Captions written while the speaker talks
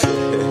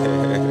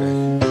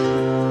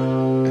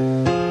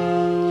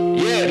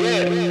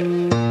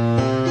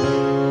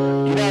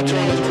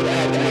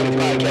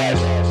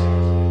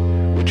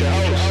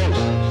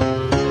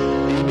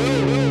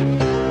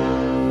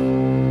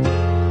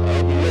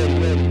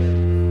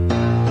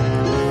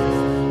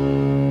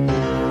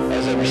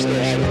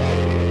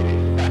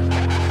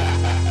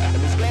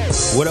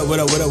What up,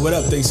 what up, what up, what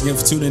up? Thanks again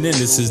for tuning in.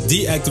 This is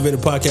Deactivated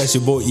Podcast,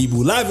 your boy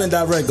Ibu, live and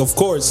direct. Of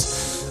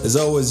course, as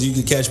always, you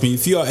can catch me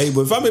if you are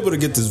able. If I'm able to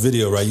get this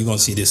video right, you're going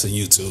to see this on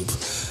YouTube.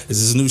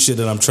 This is new shit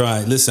that I'm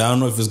trying. Listen, I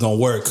don't know if it's going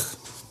to work,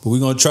 but we're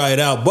going to try it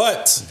out.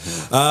 But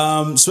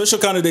special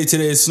kind of day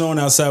today. It's snowing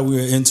outside.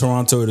 We're in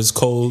Toronto. It is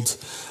cold.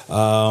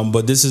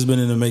 But this has been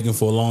in the making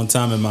for a long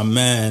time. And my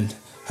man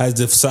has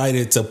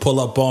decided to pull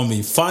up on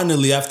me.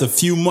 Finally, after a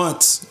few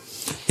months.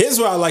 Here's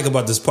what I like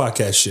about this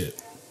podcast shit.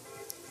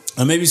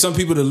 And maybe some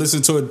people that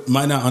listen to it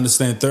might not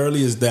understand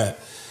thoroughly is that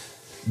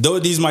though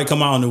these might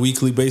come out on a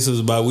weekly basis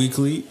or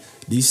bi-weekly,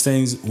 these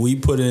things we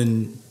put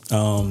in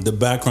the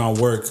background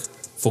work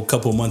for a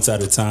couple months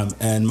at a time.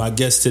 And my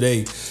guest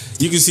today,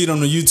 you can see it on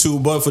the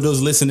YouTube, but for those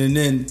listening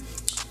in,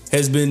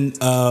 has been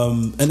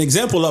an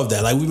example of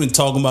that. Like, we've been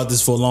talking about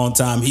this for a long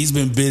time. He's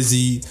been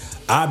busy.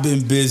 I've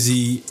been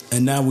busy.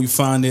 And now we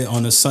find it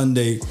on a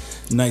Sunday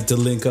night to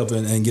link up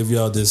and give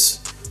y'all this,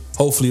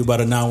 hopefully about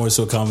an hour or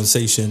so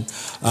conversation.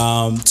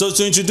 So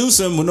to introduce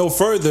him with no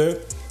further,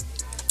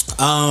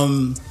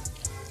 now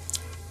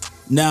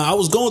I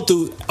was going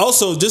through,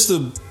 also just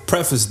to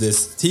preface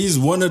this, he's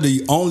one of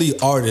the only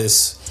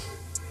artists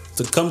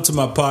to come to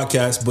my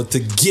podcast, but to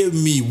give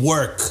me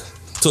work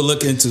to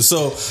look into.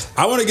 So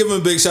I want to give him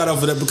a big shout out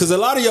for that, because a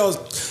lot of y'all,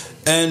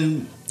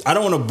 and I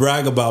don't want to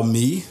brag about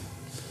me,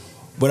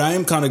 but I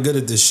am kind of good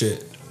at this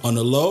shit on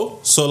the low.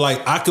 So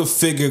like I could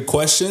figure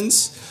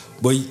questions.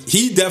 But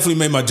he definitely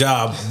made my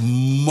job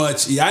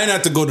much. I didn't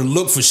have to go to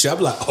look for shit. I'm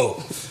like,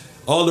 oh,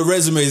 all the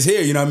resumes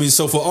here. You know what I mean?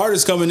 So for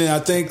artists coming in, I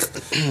think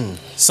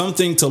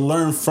something to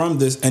learn from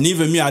this, and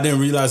even me, I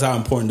didn't realize how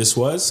important this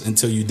was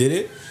until you did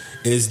it,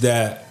 is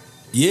that,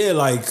 yeah,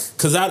 like,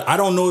 because I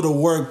don't know the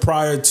work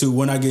prior to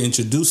when I get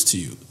introduced to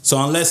you. So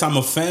unless I'm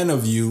a fan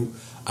of you,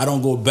 I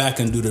don't go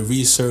back and do the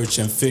research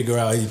and figure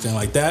out anything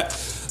like that.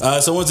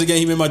 So once again,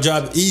 he made my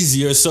job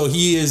easier. So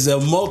he is a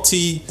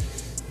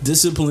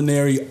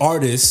multi-disciplinary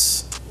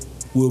artist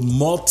with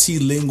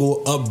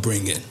multilingual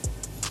upbringing,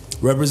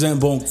 represent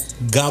both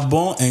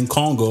Gabon and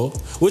Congo,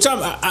 which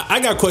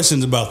I got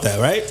questions about that,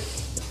 right?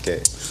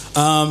 Okay.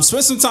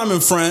 Spent some time in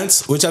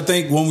France, which I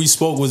think when we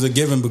spoke was a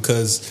given,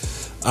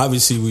 because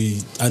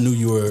obviously I knew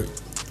you were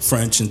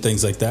French and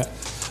things like that,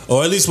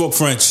 or at least spoke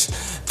French.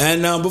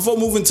 And before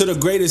moving to the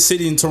greatest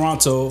city in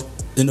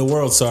the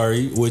world,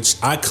 which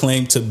I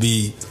claim to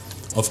be,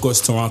 of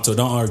course, Toronto.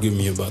 Don't argue with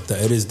me about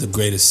that. It is the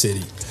greatest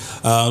city.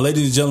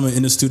 Ladies and gentlemen,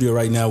 in the studio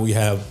right now, we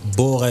have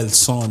Borel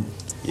Son.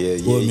 Yeah.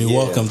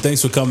 Welcome.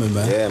 Thanks for coming,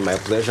 man. Yeah, my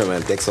pleasure,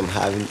 man.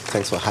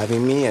 Thanks for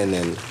having me. And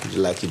then,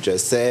 like you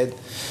just said,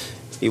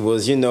 it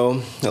was,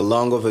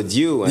 long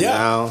overdue. And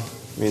now,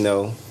 we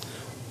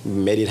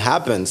made it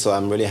happen. So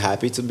I'm really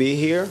happy to be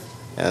here.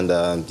 And,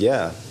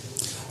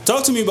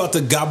 Talk to me about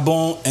the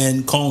Gabon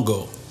and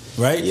Congo,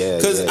 right? Yeah,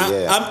 because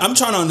I'm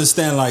trying to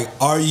understand, like,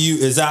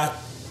 is that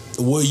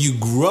where you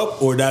grew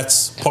up, or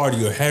that's part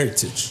of your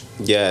heritage?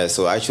 Yeah,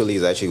 so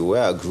it's actually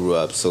where I grew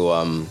up. So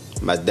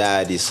my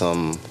dad is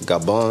from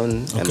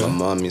Gabon, and my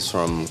mom is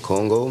from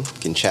Congo,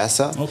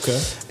 Kinshasa. Okay.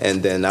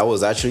 And then I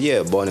was actually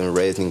born and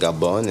raised in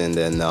Gabon. And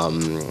then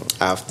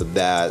after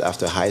that,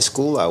 after high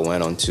school, I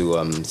went on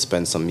to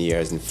spend some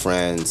years in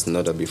France,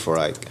 notably for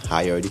like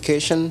higher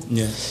education.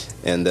 Yeah.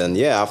 And then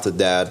after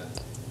that,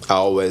 I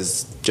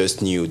always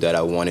just knew that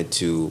I wanted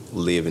to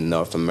live in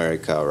North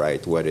America,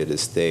 right, whether the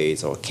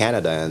States or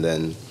Canada. And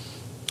then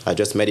I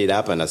just made it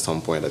happen at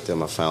some point. I tell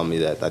my family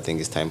that I think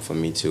it's time for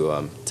me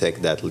to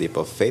take that leap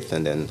of faith.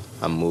 And then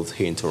I moved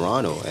here in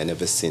Toronto. And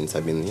ever since,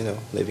 I've been,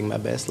 living my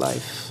best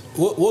life.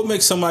 What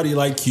makes somebody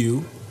like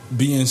you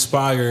be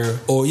inspired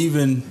or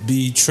even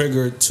be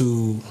triggered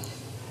to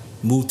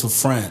move to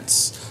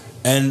France?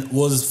 And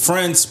was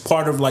France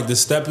part of like the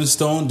stepping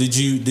stone? Did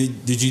you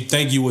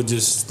think you would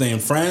just stay in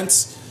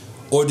France?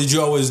 Or did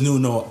you always knew,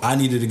 no, I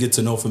needed to get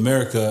to North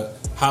America.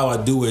 How I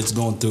do it's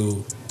going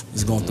through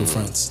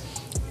France.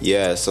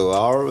 Yeah, so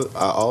I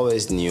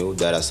always knew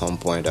that at some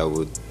point I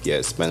would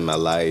spend my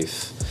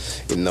life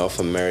in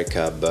North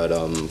America. But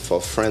for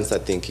France, I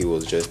think it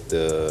was just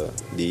the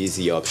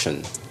easy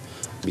option,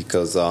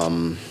 because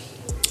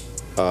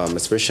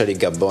especially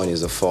Gabon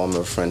is a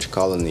former French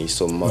colony,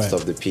 so most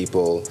of the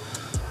people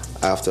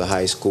after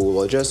high school,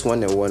 or just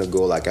when they want to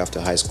go like after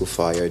high school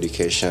for higher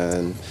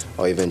education,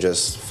 or even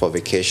just for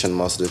vacation,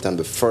 most of the time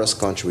the first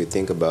country we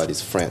think about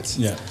is France.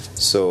 Yeah.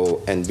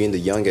 So, and being the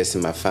youngest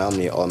in my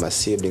family, all my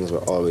siblings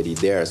were already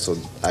there, so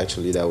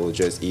actually that was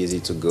just easy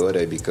to go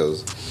there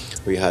because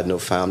we had no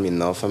family in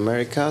North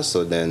America.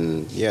 So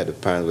then the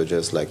parents were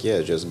just like,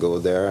 just go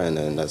there, and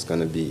then that's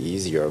gonna be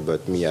easier.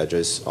 But me, I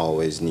just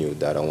always knew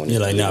that I wanted to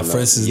live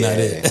France is not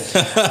it.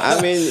 I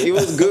mean, it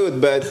was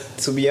good, but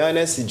to be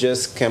honest, it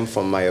just came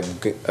from my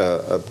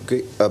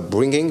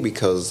upbringing,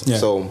 because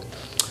so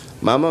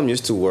my mom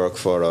used to work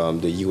for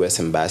the U.S.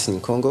 Embassy in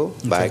Congo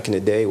back in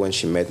the day when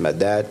she met my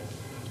dad.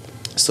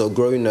 So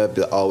growing up,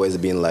 there's always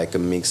been like a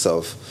mix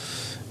of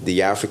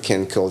the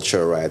African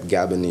culture, right,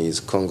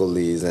 Gabonese,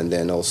 Congolese, and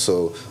then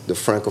also the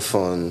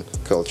Francophone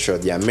culture,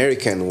 the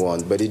American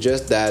one. But it's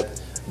just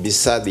that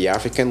beside the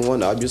African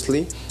one,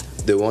 obviously,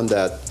 the one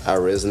that I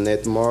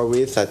resonate more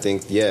with, I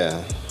think,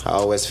 yeah, I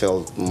always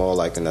felt more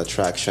like an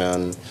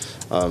attraction.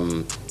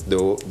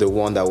 The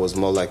one that was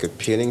more like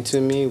appealing to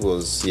me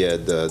was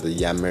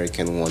the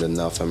American one, the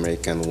North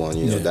American one.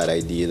 You know, that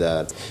idea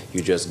that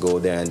you just go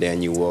there and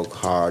then you work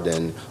hard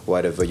and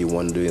whatever you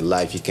want to do in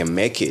life, you can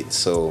make it.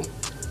 So,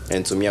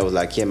 and to me, I was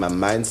like, my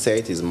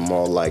mindset is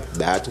more like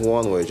that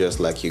one, where just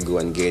like you go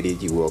and get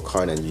it, you work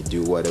hard and you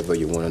do whatever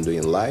you want to do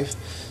in life.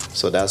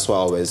 So that's why I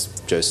always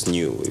just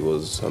knew it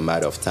was a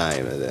matter of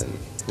time, and then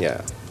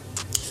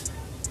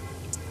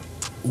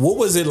What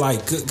was it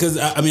like? Because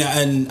I mean,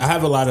 and I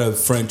have a lot of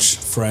French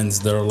friends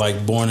that are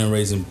like born and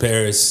raised in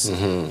Paris.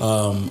 Mm-hmm.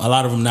 A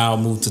lot of them now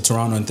moved to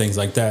Toronto and things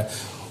like that.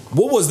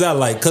 What was that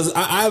like? Because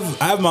I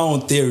have my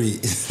own theory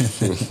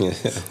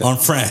on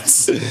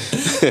France,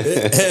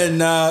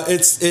 and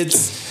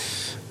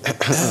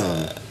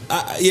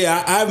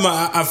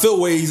I feel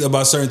ways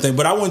about certain things,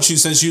 but I want you,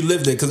 since you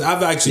lived there, because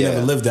I've actually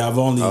never lived there. I've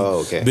only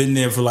been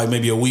there for like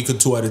maybe a week or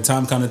two at a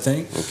time, kind of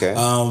thing. Okay.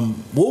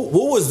 What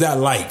was that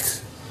like,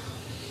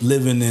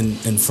 living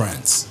in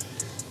France?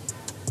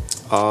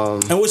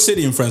 And which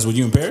city in France? Were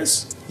you in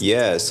Paris?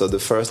 Yeah. So the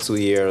first 2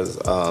 years,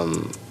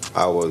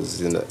 I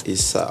was on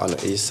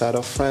the east side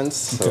of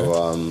France. Okay.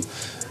 So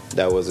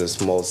that was a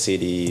small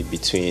city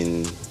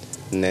between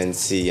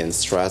Nancy and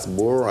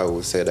Strasbourg. I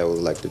would say that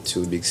was like the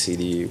two big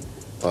cities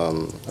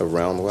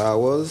around where I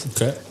was.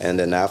 Okay. And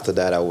then after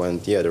that, I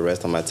went, the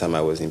rest of my time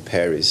I was in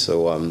Paris.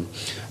 So,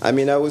 I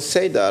mean, I would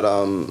say that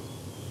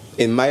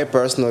in my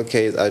personal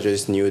case, I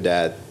just knew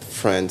that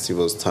France, it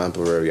was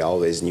temporary. I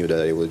always knew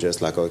that it was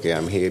just like, okay,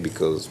 I'm here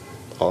because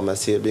all my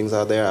siblings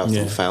are there. I have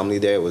some family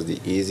there. It was the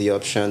easy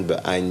option,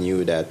 but I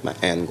knew that my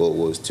end goal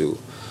was to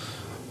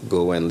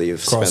go and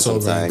live, spend some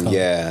time.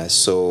 Yeah,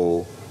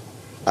 so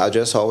I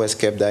just always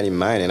kept that in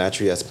mind, and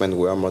actually I spent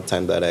way more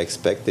time than I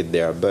expected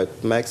there.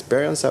 But my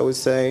experience, I would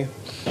say,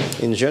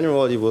 in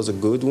general, it was a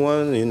good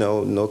one. You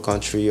know, no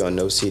country or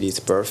no city is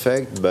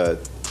perfect,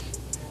 but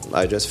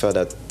I just felt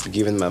that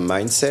given my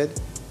mindset,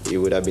 it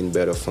would have been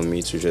better for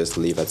me to just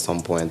leave at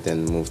some point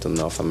and move to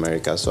North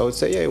America. So I would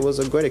say, it was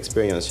a great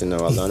experience. You know,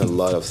 I learned a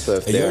lot of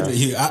stuff there.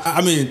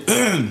 I mean,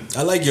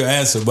 I like your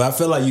answer, but I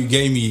feel like you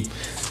gave me the.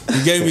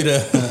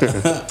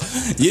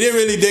 You didn't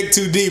really dig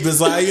too deep. It's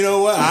like, you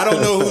know what? I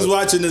don't know who's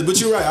watching this, but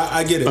you're right.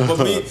 I get it. But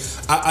me,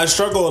 I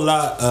struggle a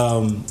lot.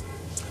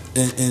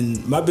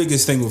 And my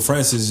biggest thing with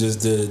France is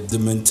just the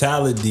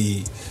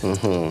mentality.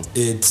 Mm-hmm.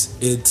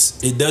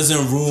 It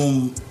doesn't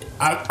room.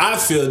 I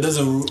feel it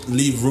doesn't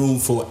leave room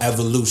for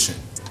evolution.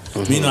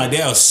 Mm-hmm. Meaning, like,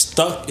 they are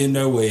stuck in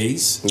their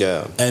ways.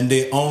 Yeah. And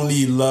they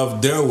only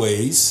love their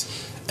ways.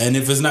 And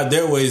if it's not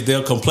their ways,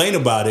 they'll complain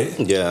about it.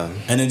 Yeah.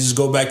 And then just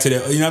go back to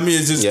their, you know what I mean?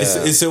 It's just,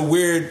 it's a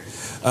weird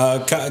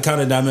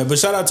kind of dynamic. But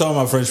shout out to all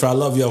my French friends. I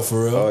love y'all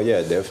for real. Oh,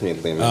 yeah,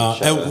 definitely, man.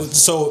 And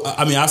so,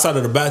 I mean, outside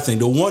of the bad thing,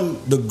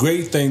 the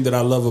great thing that I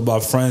love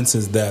about France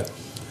is that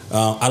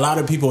a lot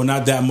of people are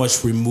not that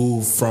much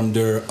removed from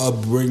their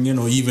upbringing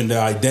or even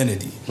their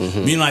identity. Mm-hmm.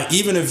 I mean, like,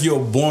 even if you're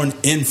born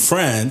in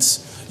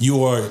France,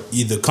 you are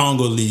either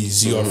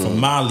Congolese, you are from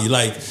Mali,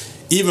 like,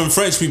 even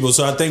French people.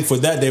 So I think for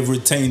that, they've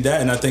retained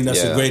that, and I think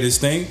that's the greatest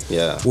thing.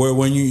 Yeah. Where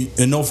when you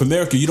in North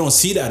America, you don't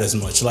see that as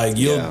much. Like,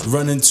 you'll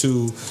run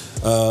into,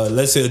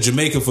 let's say, a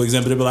Jamaican, for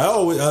example. They'll be like,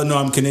 "Oh, no,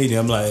 I'm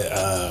Canadian." I'm like, you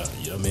know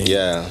what I mean?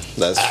 Yeah,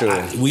 that's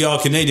true. We all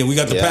Canadian. We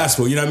got the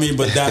passport. You know what I mean?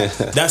 But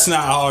that's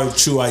not our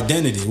true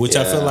identity. Which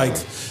I feel like,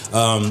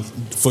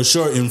 for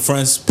sure, in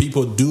France,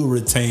 people do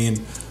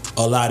retain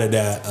a lot of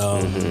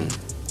that.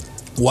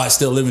 While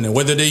still living there,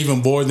 whether they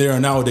even born there or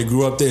not, or they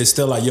grew up there, it's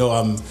still like, yo,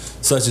 I'm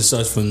such and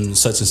such from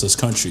such and such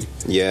country.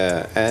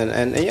 Yeah,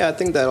 and I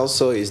think that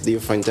also is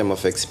different in terms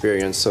of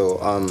experience.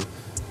 So,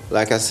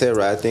 like I said,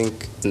 right, I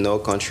think no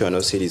country or no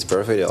city is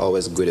perfect. There's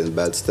always good and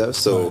bad stuff.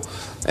 So,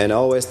 and I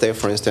always say,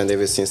 for instance,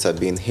 ever since I've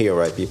been here,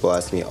 right, people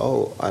ask me,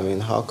 oh, I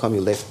mean, how come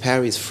you left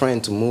Paris,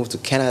 France, to move to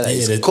Canada?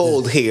 It's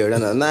cold here. I'm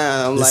the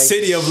like,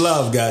 city of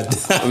love, God.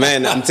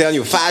 Man, I'm telling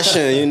you,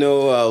 fashion, you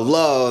know,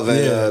 love,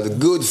 and the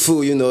good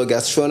food, you know,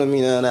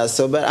 gastronomy and that.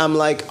 So, but I'm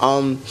like,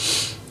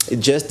 it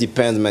just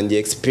depends, man. The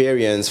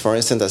experience, for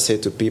instance, I say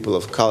to people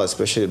of color,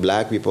 especially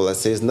black people, I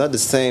say it's not the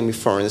same if,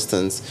 for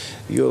instance,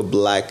 you're a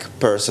black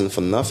person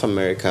from North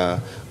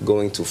America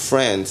going to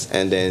France,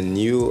 and then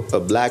you, a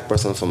black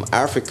person from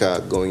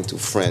Africa, going to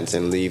France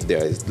and live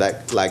there. It's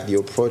like the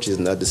approach is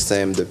not the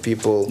same. The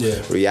people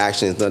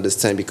reaction is not the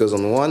same, because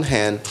on one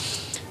hand,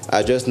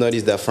 I just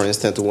noticed that, for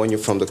instance, when you're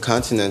from the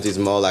continent, it's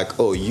more like,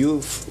 oh,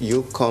 you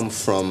come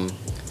from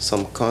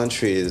some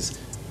countries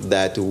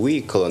that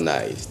we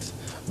colonized.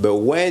 But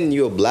when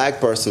you're a black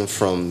person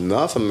from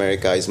North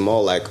America, it's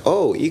more like,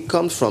 oh, he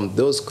comes from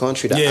those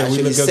countries that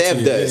actually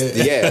saved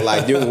us.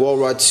 Like during World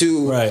War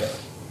II,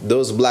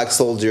 those black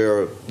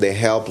soldiers, they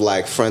helped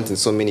like France in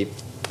so many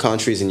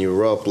countries in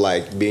Europe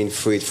like being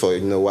freed for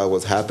what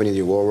was happening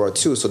in World War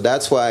II. So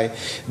that's why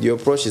the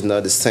approach is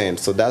not the same.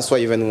 So that's why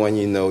even when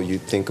you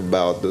think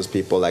about those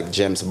people like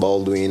James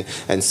Baldwin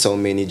and so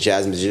many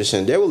jazz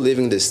musicians, they were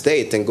leaving the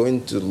state and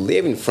going to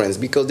live in France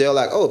because they're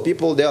like, oh,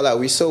 people, they're like,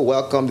 we're so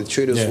welcome, they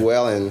treat us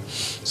well. And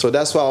so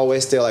that's why I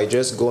always say, like,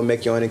 just go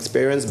make your own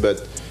experience.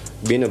 But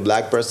being a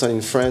black person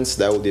in France,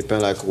 that would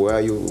depend like where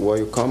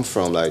you come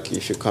from. Like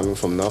if you're coming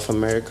from North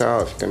America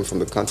or if you're coming from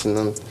the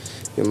continent,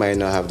 you might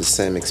not have the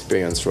same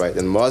experience, right?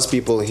 And most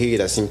people here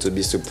that seem to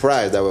be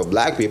surprised that we're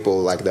black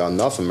people, like they are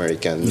North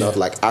American, not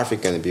like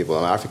African people.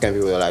 And African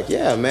people are like,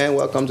 yeah, man,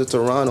 welcome to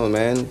Toronto,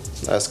 man.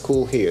 That's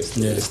cool here.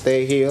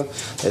 Stay here.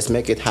 Let's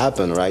make it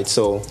happen, right?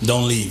 So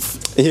don't leave.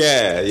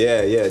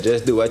 Yeah.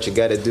 Just do what you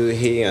got to do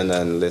here, and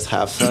then let's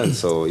have fun.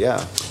 So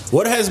yeah.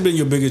 What has been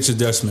your biggest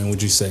adjustment,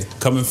 would you say,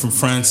 coming from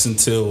France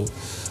until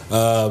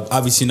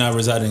obviously now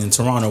residing in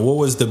Toronto? What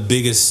was the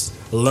biggest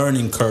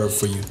learning curve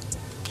for you?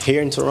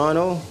 Here in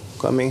Toronto,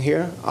 coming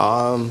here,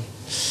 I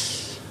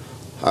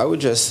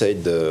would just say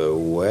the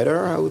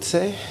weather. I would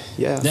say,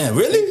 yeah. Yeah,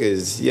 really?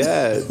 Because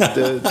yeah,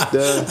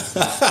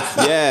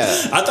 yeah.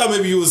 I thought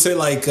maybe you would say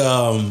like.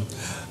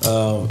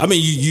 I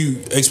mean,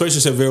 you express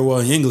yourself very well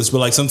in English, but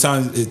like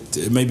sometimes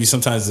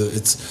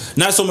it's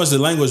not so much the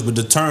language, but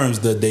the terms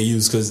that they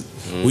use. Because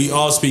we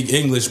all speak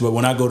English, but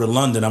when I go to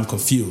London, I'm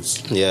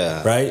confused.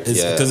 Yeah, right.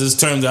 Because it's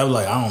terms I'm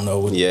like, I don't know.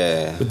 What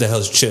the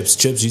hell's chips?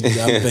 Chips.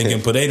 I'm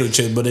thinking potato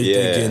chips, but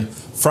they're thinking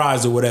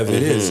fries or whatever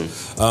it is.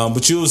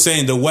 But you were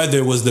saying the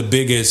weather was the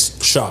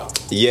biggest shock.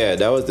 Yeah,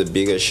 that was the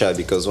biggest shock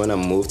because when I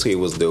moved here, it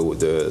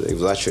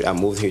was actually I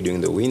moved here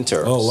during the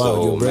winter. Oh wow,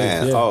 so, you're brave.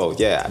 Man, yeah. Oh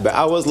yeah. But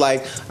I was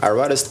like, I'd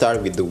rather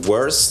start with the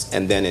worst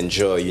and then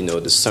enjoy,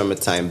 the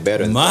summertime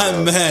better. My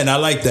man, I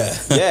like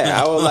that. Yeah,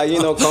 I was like,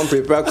 come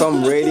prepared,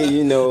 come ready,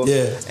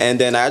 Yeah. And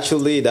then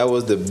actually that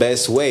was the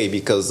best way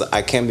because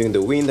I came during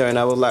the winter and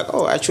I was like,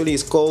 oh, actually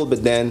it's cold,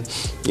 but then,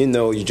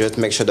 you just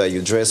make sure that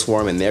you dress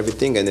warm and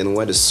everything. And then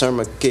when the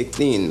summer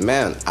kicked in,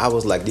 man, I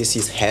was like, this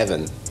is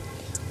heaven.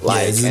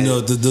 Like,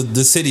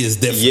 the city is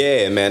different.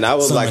 Yeah, man, I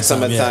was like,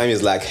 summertime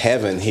is like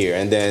heaven here.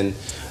 And then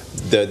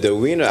the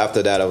winter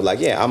after that, I was like,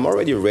 yeah, I'm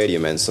already ready,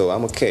 man. So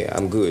I'm okay,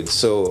 I'm good.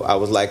 So I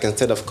was like,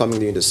 instead of coming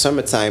during the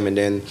summertime and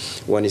then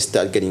when it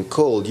starts getting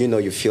cold,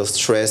 you feel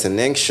stressed and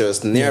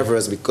anxious,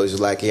 nervous because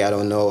you're like, I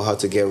don't know how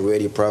to get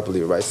ready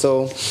properly, right?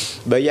 So,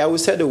 but yeah, we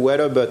said the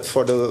weather, but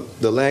for the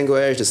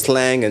language, the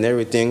slang and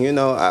everything,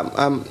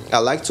 I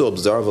like to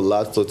observe a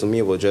lot. So to me,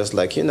 it was just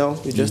like, you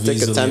just take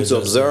the time to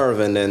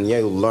observe and then,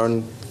 you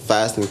learn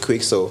fast and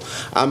quick. So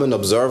I'm an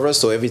observer,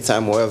 so every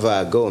time wherever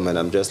I go, man,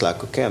 I'm just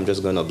like, okay, I'm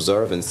just going to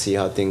observe and see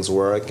how things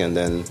work and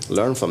then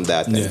learn from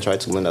that and try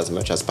to learn as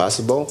much as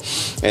possible.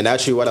 And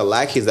actually what I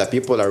like is that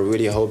people are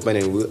really open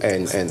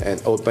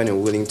and open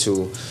and willing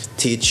to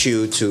teach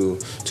you, to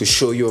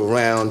show you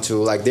around,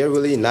 they're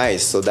really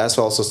nice. So that's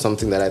also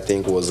something that I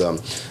think was a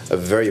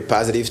very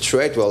positive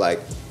trait. Well, like,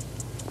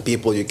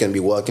 people you can be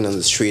walking on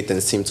the street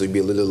and seem to be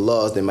a little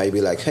lost. They might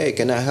be like, hey,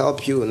 can I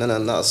help you?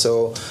 No.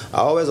 So I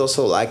always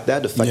also like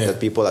that, the fact that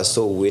people are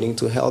so willing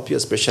to help you,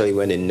 especially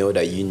when they know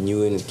that you're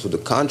new into the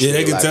country. Yeah,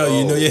 they can tell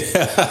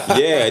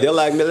yeah, they're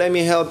like, let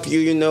me help you,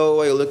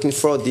 you're looking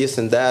for this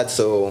and that.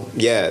 So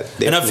yeah.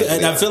 And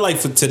I feel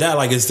like to that,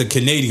 like, it's the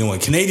Canadian one.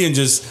 Canadian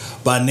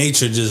just by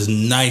nature just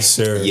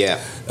nicer.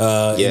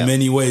 In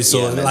many ways.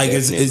 So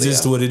it's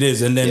just what it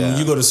is. And then when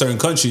you go to certain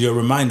countries, you're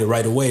reminded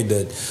right away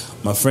that,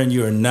 my friend,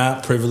 you are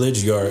not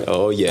privileged. You're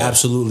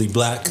absolutely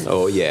black.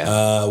 Oh,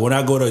 yeah. When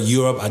I go to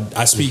Europe,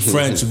 I speak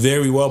French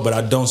very well, but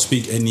I don't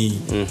speak any,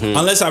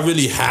 unless I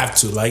really have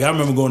to. Like, I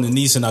remember going to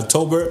Nice in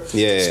October.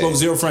 Spoke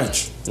zero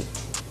French.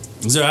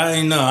 I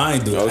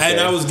ain't do it. Okay. And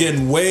I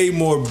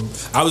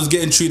was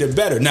getting treated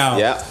better.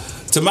 Now,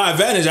 to my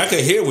advantage, I could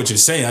hear what you're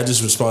saying. I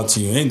just respond to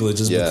you in English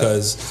just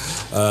because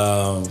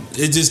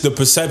it's just the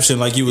perception,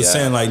 like you were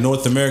saying, like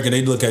North American,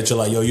 they look at you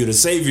like, yo, you're the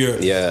savior.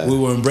 Yeah. We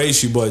will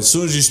embrace you. But as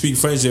soon as you speak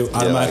French, they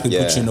automatically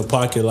put you in the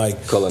pocket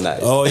like,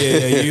 colonized. Oh,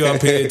 you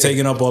up here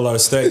taking up all our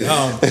steak.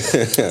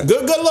 Good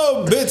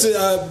little bits.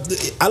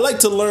 I like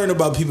to learn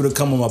about people that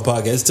come on my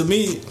podcast. To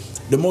me,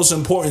 the most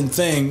important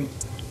thing,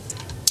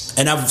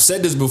 and I've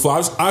said this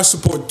before, I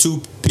support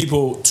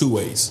people two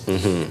ways.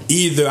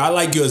 Either I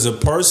like you as a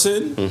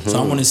person,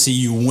 so I want to see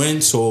you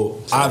win,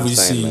 so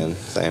obviously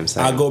same.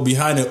 I go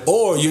behind it,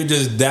 or you're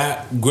just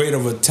that great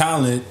of a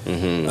talent.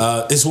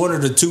 It's one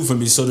of the two for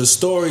me. So the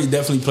story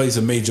definitely plays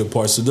a major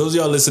part. So those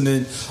of y'all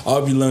listening, I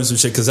hope you learned some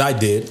shit, because I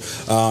did.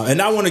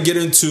 And I want to get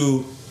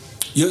into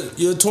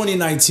your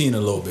 2019 a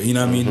little bit. You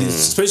know what I mean?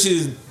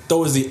 Especially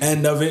towards the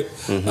end of it,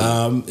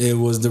 it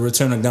was the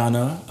return of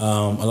Ghana.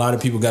 A lot of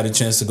people got a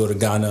chance to go to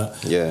Ghana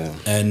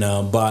and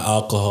buy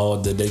alcohol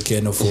that they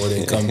can't afford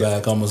and come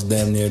back almost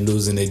damn near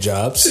losing their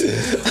jobs.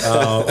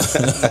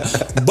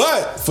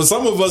 But for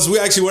some of us, we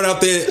actually went out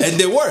there and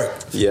did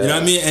work. You know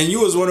what I mean? And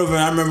you was one of them.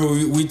 I remember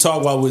we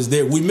talked while I was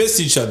there. We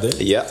missed each other.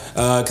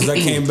 Because I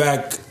came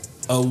back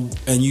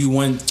and you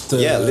went to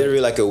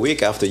literally like a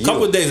week after you.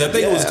 Couple of days. I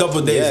think it was a couple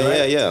of days,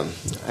 right? Yeah.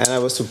 And I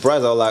was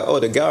surprised. I was like, oh,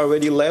 the guy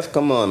already left?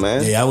 Come on,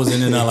 man. Yeah, I was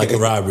in and out like a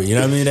robbery. You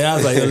know what I mean? And I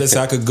was like, yo, listen,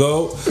 I could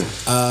go.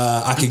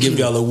 I could give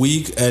y'all a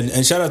week.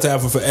 And shout out to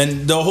Afrofest.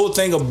 And the whole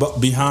thing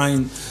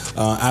behind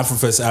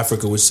Afrofest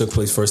Africa, which took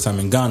place first time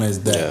in Ghana,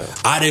 is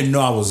that I didn't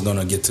know I was going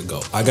to get to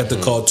go. I got the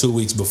call 2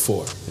 weeks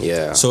before.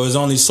 Yeah. So there's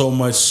only so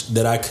much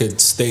that I could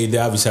stay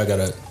there. Obviously, I got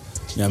to,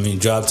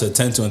 job to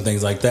attend to and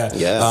things like that.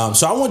 Yeah.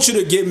 So I want you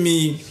to give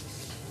me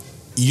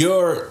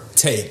your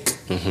take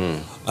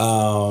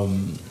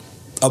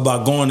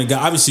about going to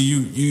Ghana. Obviously,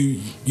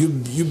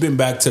 you've been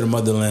back to the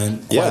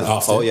motherland quite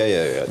often. Oh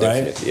yeah, right?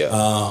 Definitely,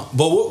 yeah.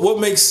 But what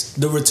makes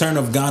the return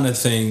of Ghana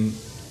thing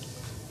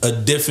a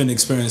different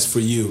experience for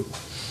you,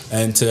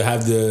 and to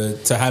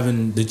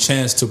having the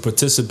chance to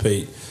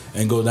participate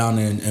and go down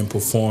there and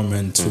perform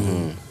and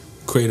to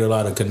create a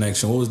lot of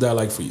connection? What was that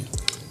like for you?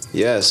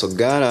 Yeah, so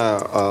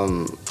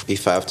Ghana,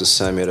 if I have to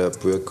sum it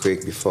up real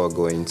quick before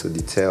going into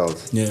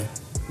details,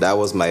 that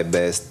was my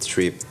best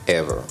trip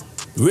ever.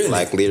 Really?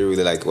 Like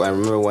literally, like I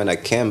remember when I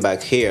came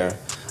back here,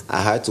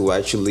 I had to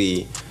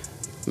actually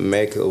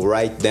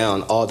write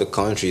down all the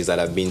countries that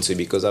I've been to,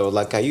 because I was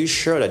like, are you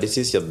sure that this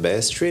is your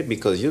best trip?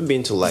 Because you've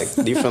been to like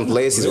different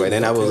places, right?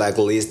 And I was like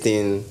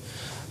listing,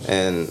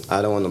 and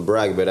I don't want to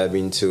brag, but I've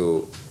been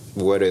to,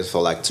 whether it's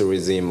for like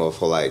tourism or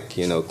for like,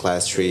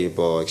 class trip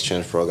or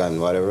exchange program,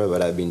 whatever,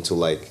 but I've been to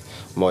like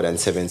more than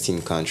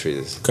 17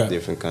 countries,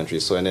 different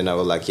countries. So, and then I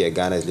was like,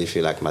 Ghana is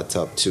literally like my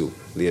top 2,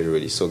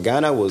 literally. So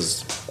Ghana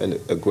was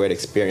a great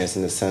experience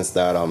in the sense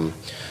that, on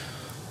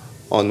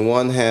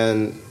one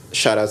hand,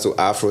 shout out to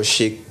Afro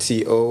Chic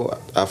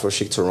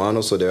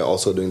Toronto. So they're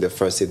also doing the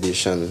first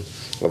edition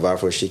of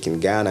Afro Chic in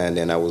Ghana, and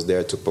then I was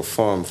there to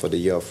perform for the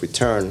year of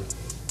return.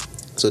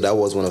 So that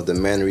was one of the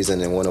main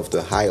reasons and one of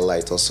the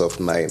highlights also of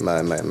my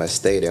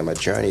stay there, my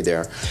journey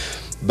there.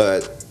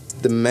 But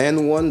the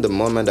main one, the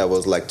moment that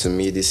was like, to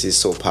me, this is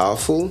so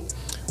powerful,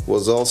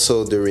 was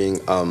also during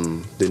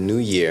the New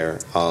Year,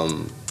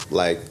 starting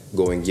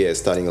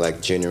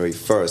like January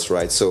 1st,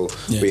 right? So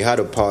we had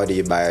a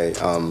party by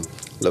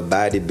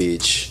Labadi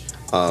Beach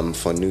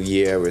for New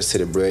Year. We're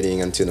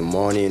celebrating until the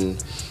morning.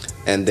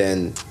 And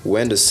then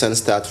when the sun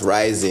started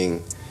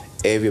rising,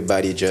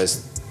 everybody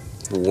just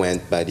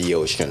went by the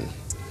ocean.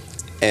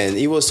 And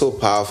it was so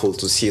powerful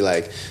to see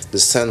like the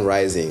sun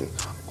rising.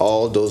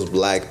 All those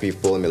black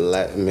people,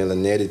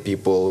 melanated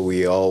people,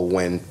 we all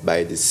went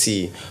by the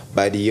sea,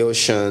 by the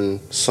ocean.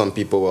 Some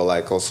people were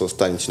like also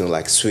starting to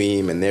like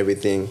swim and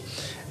everything.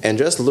 And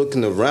just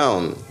looking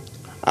around,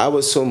 I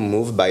was so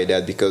moved by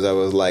that, because I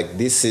was like,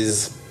 this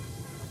is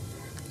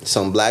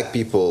some black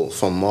people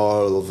from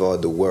all over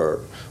the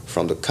world,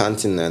 from the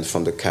continent,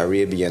 from the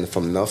Caribbean,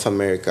 from North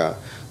America,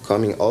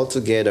 coming all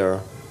together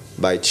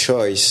by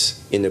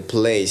choice in a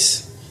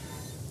place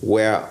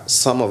where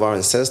some of our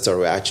ancestors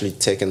were actually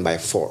taken by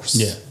force.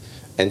 Yeah.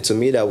 And to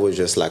me, that was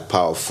just like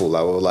powerful.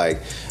 I was like,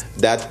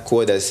 that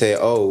quote that say,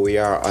 oh, we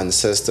are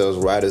ancestors'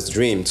 writer's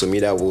dream, to me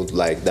that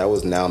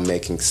was now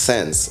making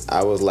sense.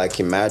 I was like,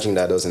 imagine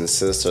that those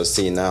ancestors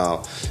see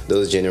now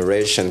those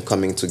generations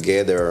coming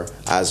together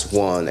as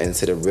one and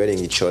celebrating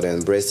each other,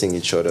 embracing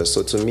each other.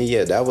 So to me,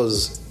 that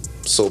was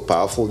so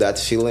powerful, that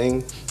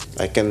feeling.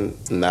 I can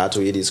not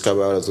really describe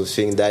how I was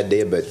feeling that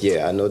day, but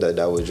I know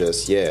that was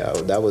just,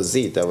 that was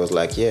it. I was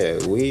like,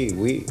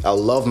 I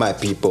love my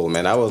people,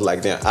 man. I was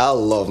like, I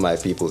love my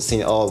people.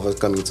 Seeing all of us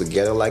coming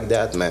together like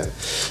that, man.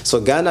 So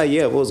Ghana,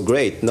 it was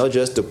great. Not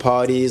just the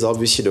parties,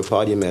 obviously the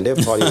party, man. They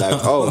party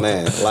like, oh,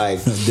 man.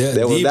 Like,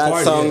 there was that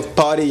party, song,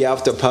 party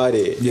after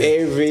party,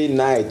 every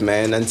night,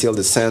 man, until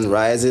the sun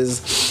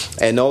rises.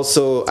 And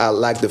also, I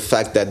like the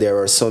fact that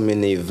there are so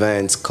many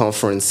events,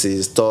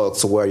 conferences,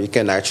 talks, where you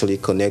can actually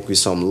connect with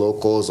some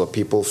locals or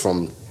people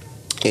from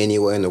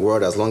anywhere in the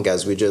world, as long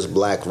as we're just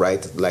black,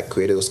 right? Like,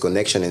 create those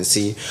connections and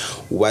see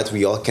what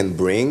we all can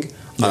bring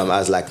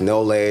as like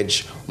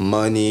knowledge,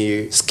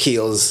 money,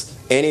 skills,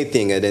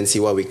 anything, and then see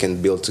what we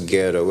can build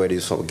together, whether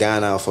it's for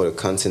Ghana, for the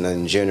continent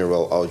in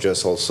general, or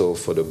just also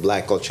for the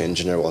black culture in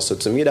general. So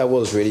to me, that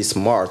was really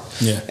smart.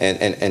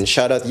 And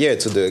shout out, to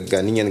the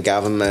Ghanaian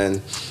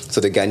government, to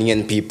the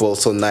Ghanaian people,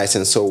 so nice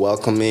and so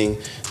welcoming,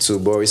 to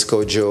Boris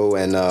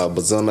Kodjoe and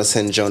Bozoma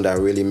St. John, that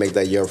really make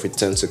that year of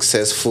return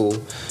successful.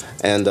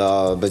 And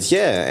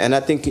and I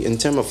think in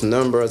terms of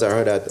numbers, I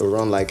heard that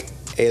around like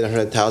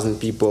 800,000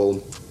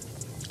 people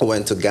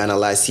went to Ghana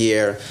last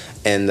year,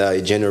 and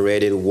it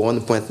generated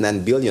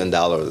 $1.9 billion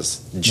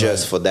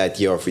just for that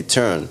year of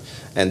return.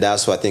 And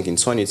that's why I think in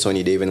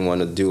 2020 they even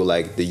want to do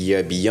like the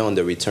year beyond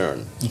the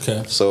return.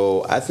 Okay.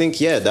 So I think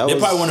they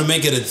probably want to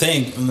make it a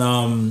thing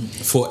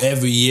for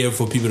every year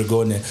for people to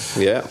go in there.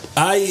 Yeah.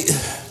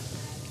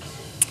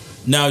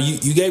 Now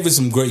you gave us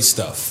some great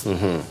stuff.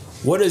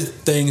 Mm-hmm. What are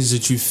things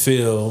that you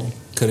feel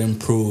could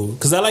improve?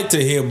 Because I like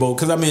to hear both.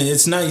 Because I mean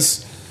it's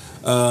nice,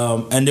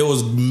 and there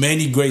was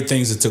many great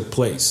things that took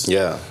place.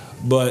 Yeah.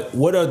 But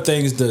what are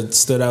things that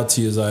stood out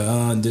to you as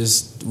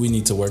like, we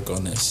need to work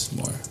on this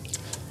more?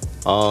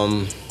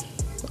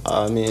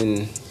 I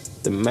mean,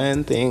 the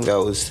main thing I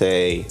would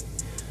say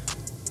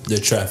The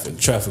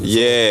traffic.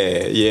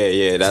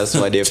 Yeah. That's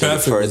why the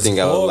first thing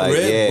I was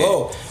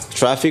like,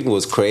 traffic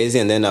was crazy,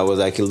 and then I was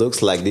like, it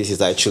looks like this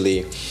is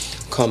actually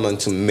common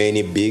to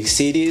many big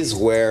cities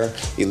where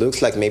it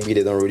looks like maybe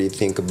they don't really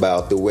think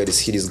about the way the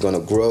city is gonna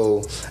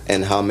grow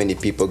and how many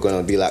people are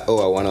gonna be like, oh,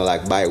 I want to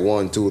like buy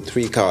 1, 2,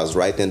 3 cars,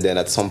 right? And then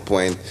at some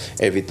point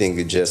everything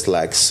is just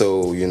like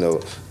so,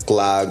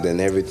 clogged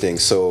and everything.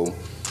 So,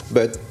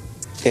 but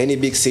any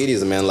big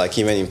cities, man, like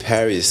even in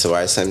Paris,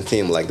 right, same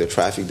thing, like the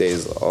traffic there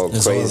is all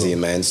crazy,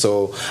 man.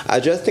 So I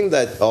just think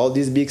that all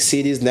these big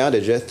cities now,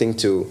 they just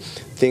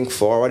think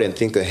forward and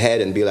think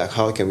ahead and be like,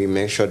 how can we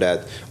make sure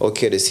that,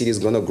 okay, the city is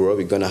going to grow,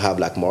 we're going to have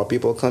like more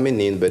people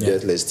coming in, but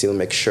let's still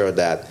make sure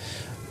that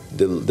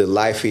the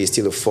life is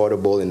still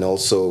affordable and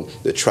also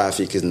the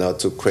traffic is not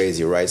too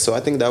crazy, right? So I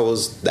think that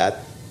was that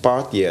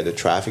part, the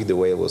traffic, the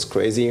way it was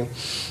crazy.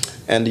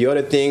 And the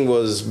other thing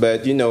was,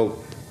 but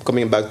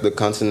coming back to the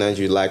continent,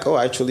 you're like, oh,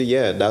 actually,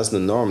 that's the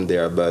norm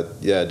there.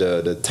 But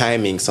the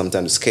timing,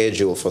 sometimes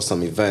schedule for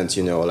some events,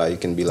 like you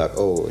can be like,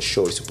 oh, a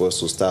show is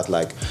supposed to start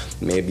like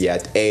maybe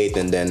at 8,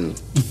 and then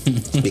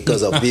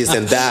because of this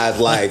and that,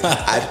 like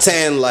at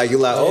 10, like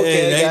you're like,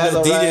 okay, guys,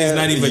 all right. Is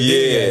not even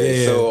there.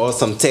 Yeah. So or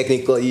some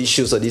technical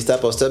issues or this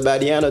type of stuff. By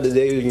the end of the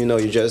day,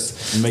 you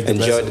just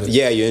enjoy.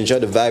 You enjoy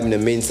the vibe in the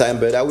meantime.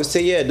 But I would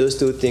say, those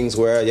two things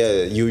where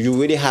you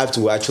really have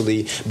to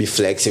actually be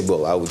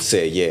flexible. I would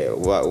say,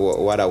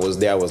 what I was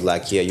there, I was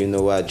like, you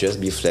know what, just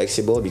be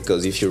flexible,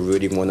 because if you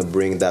really want to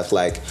bring that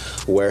like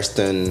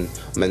Western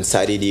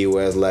mentality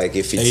where like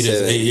if it's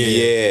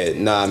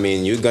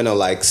you're gonna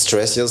like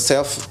stress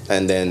yourself,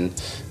 and then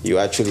you're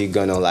actually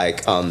gonna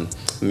like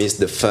miss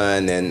the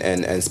fun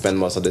and spend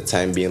most of the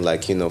time being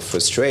like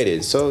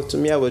frustrated. So to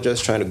me, I was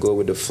just trying to go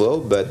with the flow.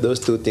 But those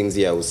two things,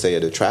 I would say,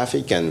 the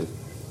traffic and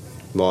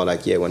more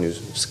like when you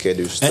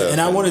schedule stuff.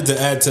 And I wanted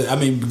to add to,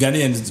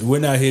 Ghanaians, we're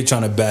not here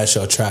trying to bash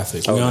our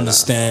traffic. We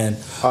understand.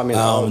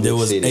 There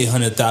was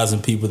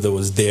 800,000 people that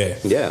was there.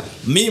 Yeah.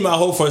 Me, my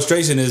whole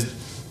frustration is,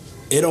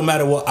 it don't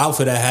matter what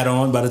outfit I had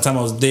on. By the time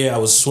I was there, I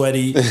was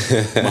sweaty.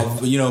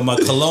 My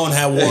cologne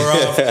had wore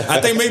off.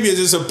 I think maybe it's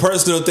just a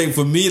personal thing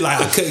for me.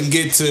 Like I couldn't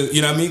get to,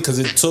 because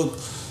it took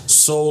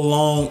so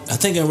long. I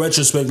think in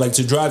retrospect, like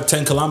to drive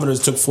 10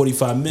 kilometers took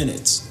 45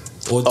 minutes.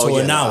 Or to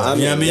an hour.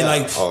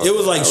 It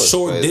was like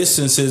short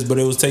distances, but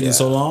it was taking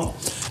so long.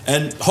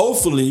 And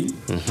hopefully,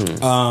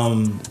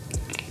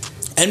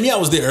 and I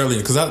was there earlier,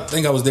 because I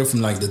think I was there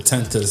from like the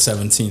 10th to the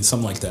 17th,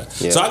 something like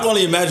that. Yeah. So I can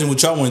only imagine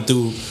what y'all went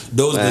through,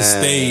 those that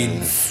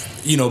stayed,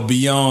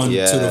 beyond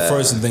to the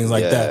first and things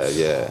like that.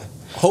 Yeah.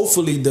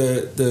 Hopefully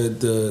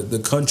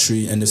the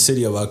country and the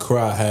city of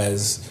Accra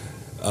has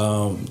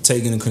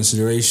taken into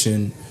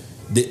consideration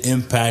the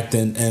impact,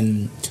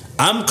 and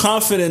I'm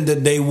confident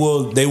that they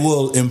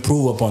will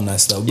improve upon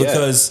that stuff,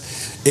 because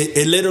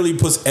it literally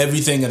puts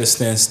everything at a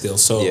standstill.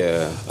 So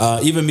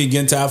even me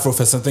getting to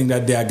Afrofest, I think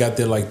that day I got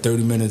there like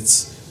 30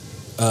 minutes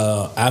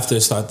after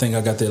it started. I think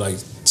I got there like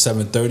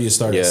 7:30. It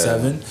started at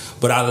 7,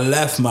 but I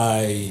left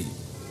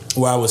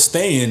where I was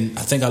staying.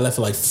 I think I left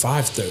at like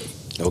 5:30.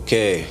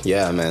 Okay,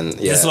 man.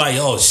 Yeah. It's like,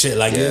 oh shit,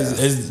 like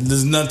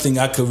there's nothing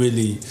I could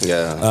really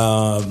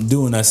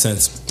do in that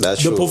sense.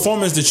 That's the true.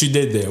 performance that you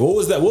did there. What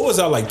was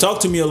that like? Talk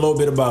to me a little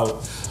bit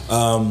about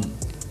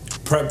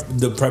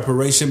the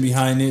preparation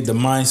behind it, the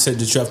mindset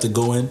that you have to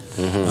go in.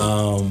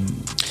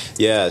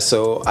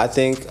 So I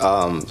think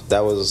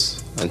that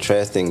was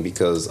interesting,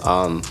 because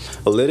a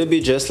little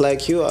bit just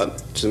like you,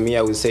 to me,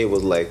 I would say it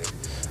was like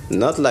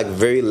not like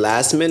very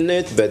last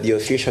minute, but the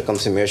official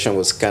confirmation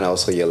was kind of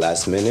also your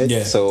last minute.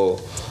 Yeah.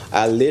 So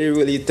I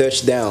literally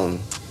touched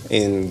down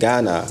in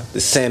Ghana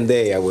the same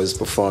day I was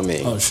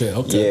performing. Oh shit,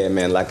 okay. Yeah,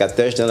 man, like I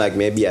touched down like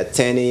maybe at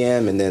 10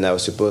 a.m. and then I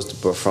was supposed to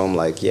perform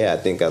like, I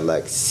think at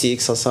like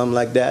 6 or something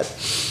like that,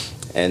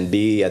 and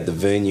be at the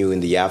venue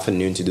in the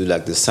afternoon to do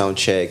like the sound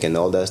check and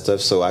all that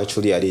stuff. So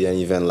actually I didn't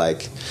even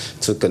like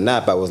took a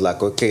nap. I was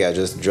like, okay, I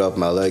just dropped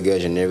my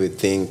luggage and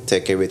everything,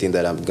 take everything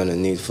that I'm gonna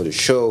need for the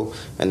show,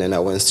 and then I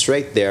went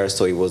straight there.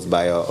 So it was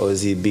by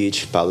Ozzy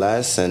Beach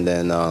Palace, and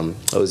then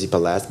Ozzy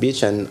Palace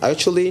Beach. And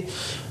actually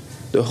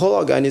the whole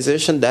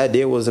organization that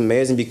day was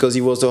amazing, because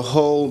it was a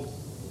whole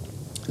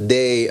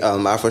day.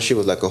 Afroshit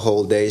was like a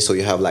whole day, so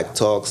you have like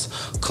talks,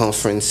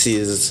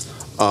 conferences,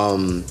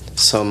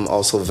 some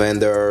also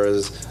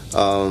vendors.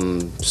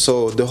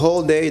 So the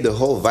whole day, the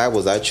whole vibe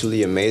was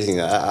actually amazing.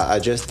 I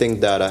just think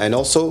that, and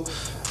also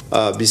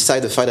beside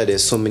the fact that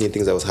there's so many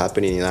things that was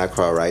happening in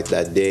Accra right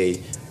that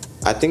day,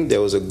 I think there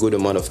was a good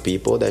amount of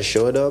people that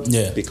showed up.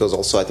 Yeah. Because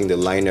also I think the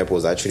lineup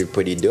was actually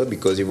pretty dope,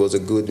 because it was a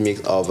good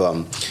mix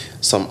of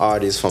some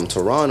artists from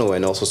Toronto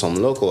and also some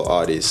local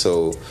artists.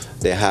 So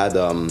they had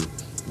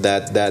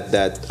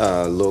that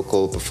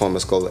local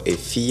performance called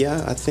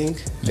Efia, I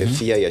think.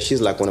 Efia,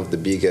 she's like one of the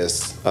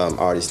biggest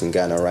artists in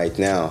Ghana right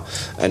now.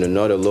 And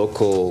another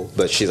local,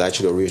 but she's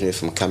actually originally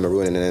from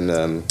Cameroon, and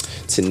then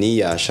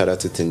Tania, shout out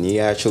to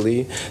Tania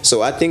actually.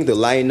 So I think the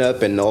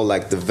lineup and all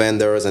like the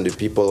vendors and the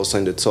people also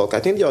in the talk, I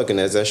think the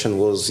organization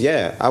was,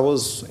 I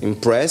was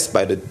impressed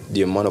by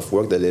the amount of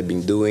work that they've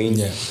been doing.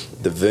 Yeah.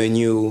 The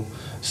venue,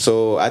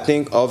 So I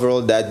think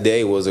overall that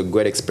day was a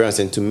great experience,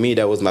 and to me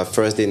that was my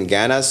first day in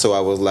Ghana. So I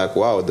was like,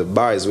 wow, the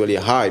bar is really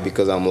high,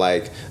 because I'm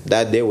like,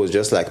 that day was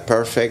just like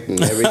perfect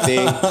and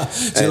everything.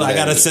 So I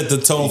gotta set the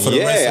tone for the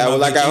rest of I my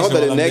was like, I hope that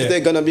the vacation next while I'm day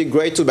gonna be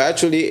great too. But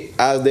actually,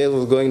 as days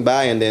was going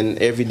by, and then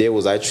every day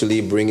was actually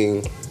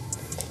bringing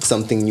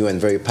something new and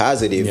very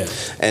positive. Yeah.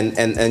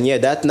 And yeah,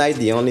 that night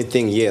the only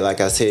thing,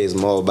 like I say, is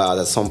more about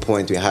at some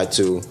point we had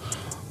to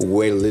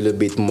wait a little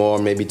bit more,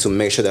 maybe to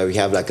make sure that we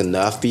have like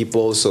enough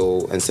people.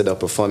 So instead of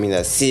performing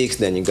at 6,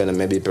 then you're gonna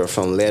maybe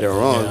perform later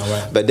on.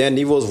 Right. But then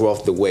it was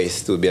worth the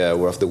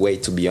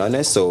wait, to be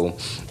honest. So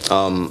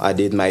I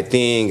did my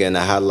thing, and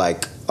I had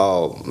like,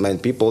 oh man,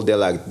 people, they're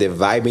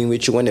vibing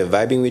with you. When they're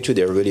vibing with you,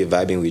 they're really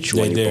vibing with you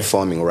when you're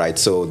performing, right?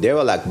 So they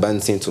were like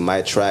bouncing to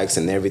my tracks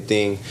and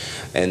everything.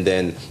 And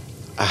then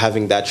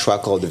having that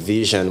track called The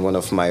Vision, one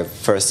of my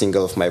first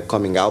single of my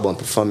upcoming album,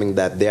 performing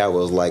that day, I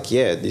was like,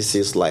 yeah, this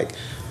is like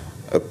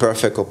a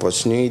perfect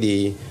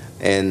opportunity.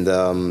 And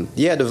the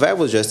vibe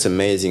was just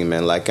amazing,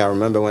 man. Like, I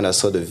remember when I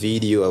saw the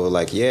video, I was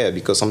like, yeah,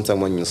 because sometimes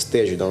when you're on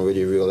stage, you don't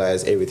really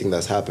realize everything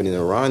that's happening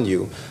around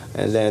you.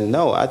 And then,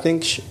 no, I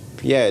think,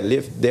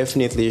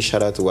 definitely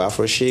shout out to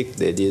Afro Chic.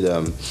 They did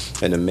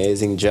an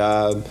amazing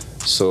job.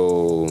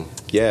 So,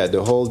 yeah,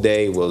 the whole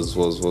day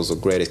was a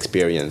great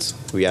experience.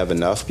 We have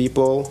enough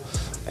people,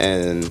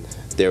 and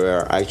there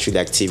were actually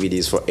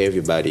activities for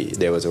everybody.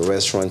 There was a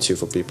restaurant, too,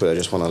 for people that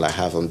just want to, like,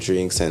 have some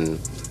drinks and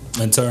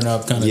turn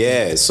up kind of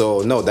thing. So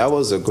no, that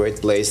was a great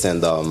place.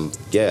 And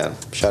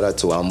shout out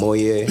to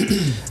Amoye,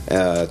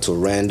 to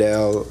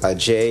Randall,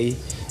 Ajay,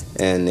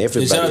 and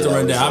everybody. Shout out to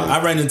Randall.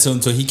 I ran into him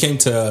too. He came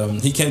to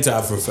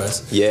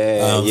Afrofest.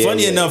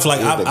 Funny enough, like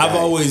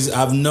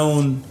I've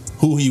known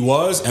who he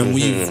was, and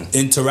we've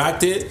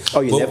interacted. Oh,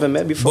 you never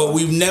met before? But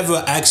we've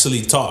never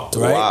actually talked,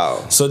 right?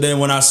 Wow. So then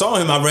when I saw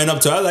him, I ran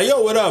up to him. I was like,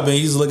 yo, what up? And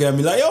he's looking at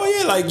me like, oh,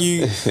 yeah, like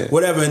you,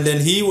 whatever. And then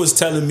he was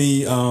telling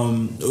me,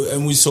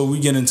 and we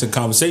get into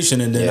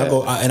conversation, and then I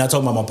go, and I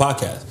talk about my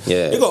podcast.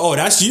 Yeah. He go, oh,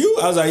 that's you?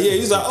 I was like, yeah.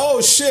 He's like,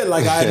 oh, shit.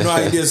 Like, I had no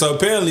idea. So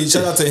apparently,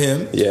 shout out to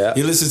him. Yeah.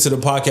 He listens to the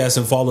podcast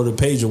and follow the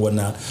page or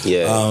whatnot.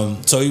 Yeah.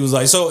 So he was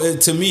like,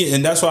 to me,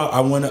 and that's why I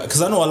went,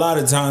 because I know a lot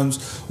of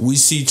times we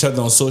see each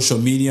other on social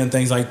media and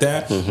things like that,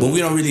 but we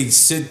don't really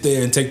sit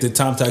there and take the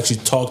time to actually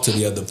talk to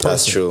the other person.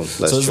 That's true.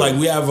 So it's like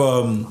we have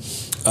a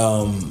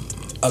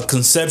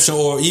conception,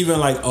 or even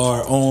like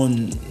our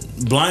own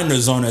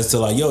blinders on as to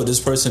like, yo,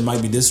 this person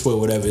might be this way,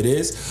 whatever it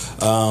is.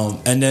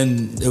 And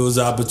then it was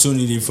an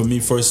opportunity for me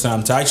first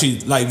time to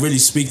actually like really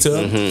speak to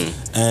him.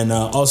 And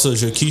also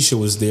Jakisha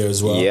was there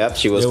as well. Yep,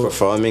 she was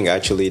performing.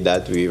 Actually,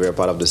 that we were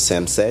part of the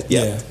same set.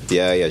 Yeah,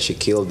 she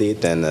killed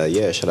it. And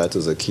shout out to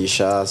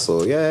Zakisha.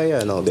 So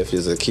no,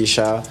 definitely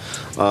Zakisha.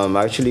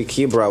 Actually,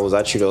 Kibra was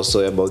actually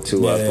also able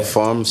to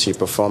perform. She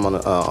performed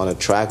on a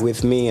track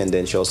with me, and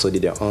then she also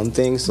did her own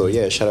thing. So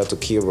shout out to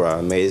Kibra,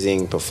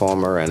 amazing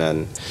performer. And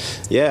then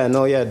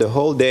the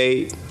whole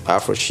day,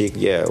 Afro Chic,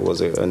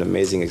 was an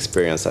amazing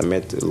experience. I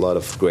met a lot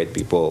of great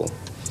people,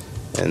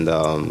 and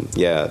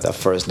that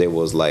first day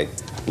was like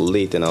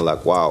lit, and I'm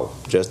like, wow,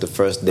 just the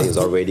first day is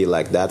already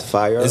like that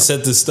fire. It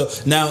set the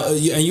stuff. Now, and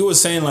you were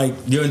saying like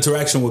your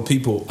interaction with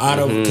people out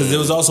of, because there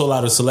was also a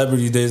lot of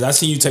celebrity days. I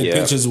seen you take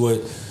pictures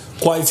with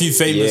quite a few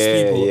famous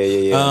people.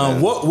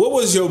 What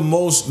was your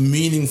most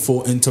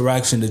meaningful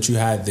interaction that you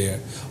had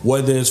there?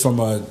 Whether it's from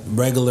a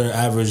regular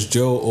average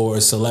Joe or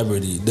a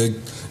celebrity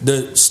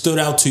that stood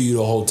out to you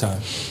the whole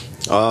time?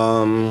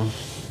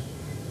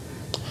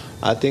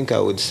 I think I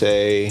would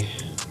say,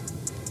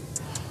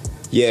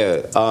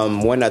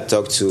 when I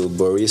talked to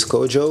Boris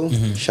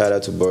Kojo, shout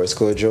out to Boris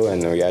Kojo,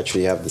 and we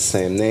actually have the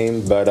same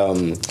name, but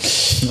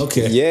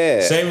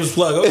shameless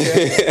plug,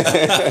 okay.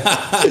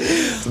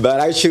 But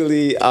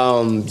actually,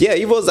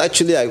 he was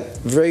actually like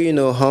very,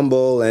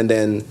 humble, and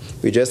then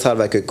we just had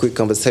like a quick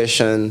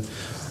conversation,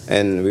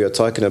 and we were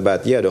talking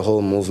about the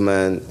whole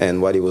movement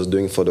and what he was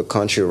doing for the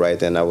country,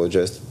 right? And I was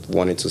just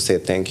wanted to say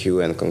thank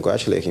you and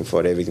congratulate him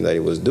for everything that he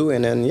was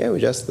doing, and we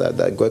just had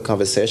that great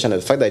conversation.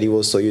 And the fact that he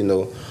was so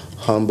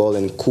humble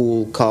and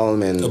cool,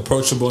 calm, and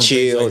approachable, and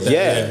chill, like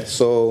that,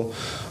 So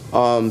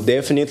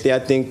definitely, I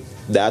think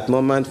that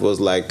moment was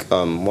like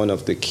one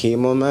of the key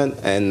moments.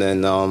 And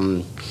then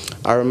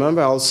I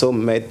remember I also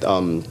met.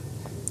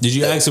 Did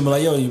you ask him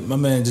like, yo, my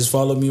man, just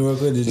follow me real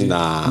quick? Did you?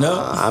 Nah,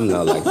 no? I'm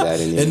not like that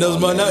anymore. In those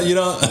months, you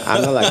don't?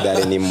 I'm not like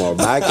that anymore.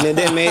 Back in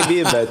the day,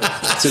 maybe, but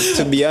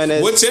to be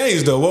honest, what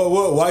changed though?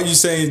 Why are you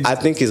saying? I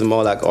think it's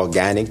more like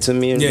organic to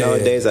me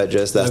nowadays.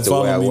 That's the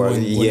way I work.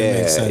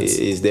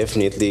 It's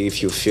definitely,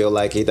 if you feel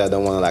like it. I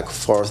don't want to like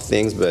force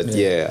things, but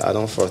I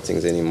don't force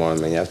things anymore.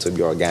 Man, you have to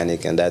be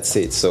organic, and that's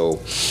it.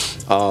 So,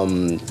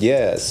 so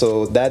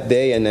that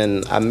day, and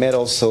then I met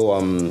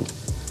also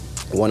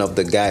one of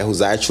the guy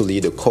who's actually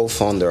the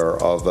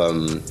co-founder of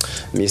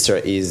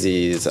Mr.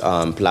 Easy's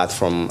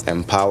platform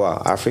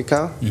Empower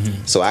Africa.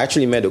 So I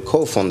actually met the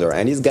co-founder,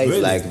 and this guy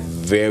is like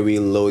very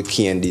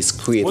low-key and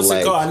discreet. What's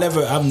it called?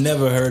 I've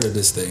never heard of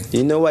this thing.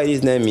 You know what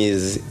his name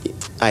is?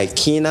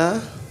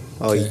 Ikena,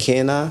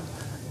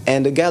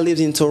 and the guy lives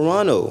in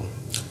Toronto.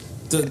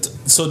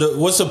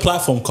 What's the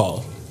platform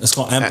called? It's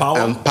called Empower?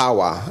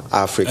 Empower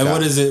Africa. And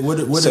what is it? What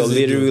so is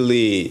it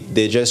literally,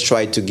 they just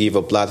try to give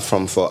a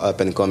platform for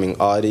up-and-coming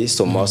artists.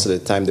 So most of the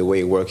time, the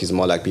way it works is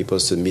more like people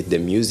submit their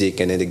music,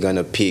 and then they're going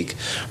to pick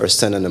a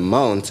certain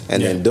amount.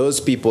 And then those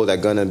people that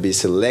are going to be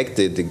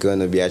selected, they're going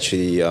to be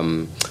actually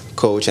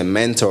coached and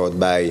mentored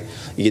by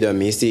either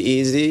Mr.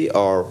 Easy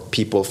or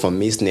people from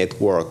Miss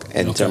Network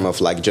in terms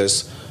of like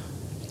just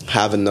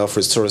have enough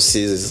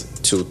resources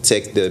to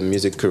take the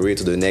music career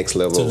to the next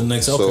level. To the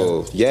next,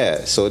 so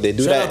so they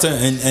do Shout that. Out to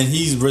him, and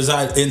he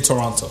resides in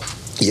Toronto.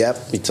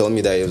 Yep, he told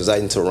me that he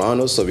resides in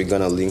Toronto, so we're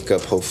gonna link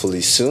up hopefully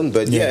soon.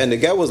 But and the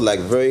guy was like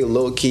very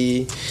low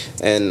key,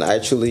 and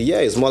actually,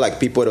 it's more like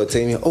people that will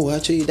tell me, "Oh,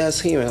 actually, that's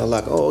him," and I'm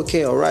like, "Oh,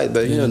 okay, all right,"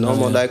 but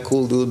normal that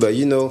cool dude. But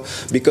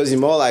because he's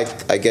more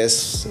like, I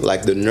guess,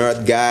 like the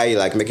nerd guy,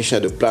 like making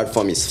sure the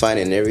platform is fine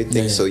and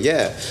everything. So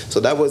so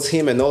that was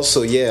him, and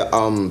also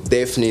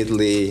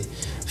definitely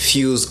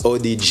Fuse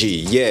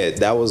ODG.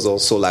 That was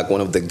also like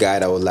one of the guys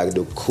that was like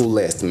the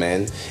coolest,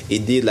 man. He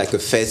did like a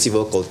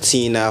festival called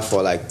Tina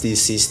for like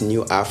This Is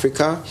New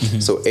Africa.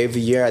 So every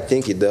year I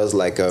think he does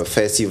like a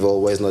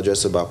festival where it's not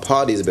just about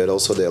parties, but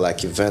also there are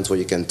like events where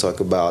you can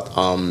talk about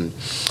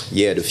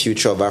the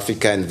future of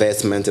Africa,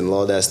 investment and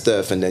all that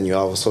stuff, and then you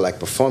have also like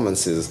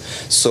performances.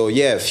 So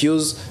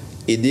Fuse,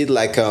 he did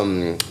like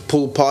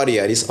pool party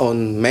at his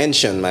own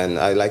mansion, man.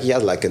 He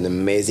had like an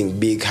amazing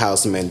big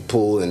house, man,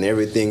 pool and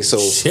everything. So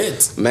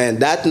man,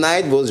 that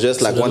night was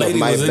just like one of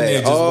my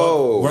best.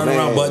 Running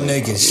around butt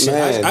naked.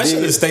 Man, I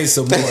should have stayed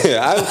some more.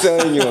 I'm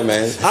telling you,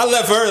 man. I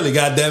left early,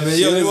 goddamn it.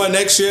 You want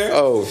next year?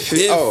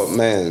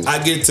 Man,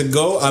 I get to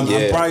go. I'm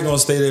probably gonna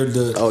stay there.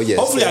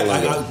 Hopefully,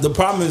 the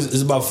problem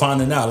is about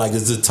finding out. Like,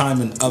 is the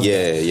timing of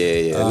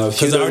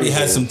because I already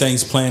had some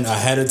things planned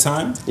ahead of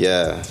time.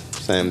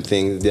 Same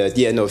thing.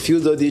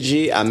 Fuse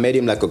ODG, I met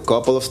him like a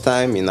couple of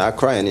times in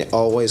Accra, and it's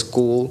always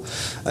cool.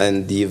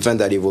 And the event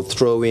that he was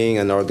throwing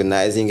and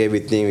organizing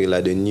everything with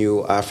like the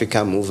New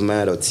Africa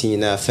Movement or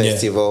Tina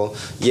Festival.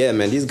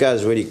 Man, this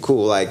guy's really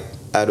cool. Like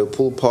at a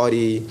pool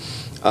party.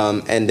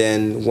 And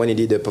then when he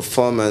did the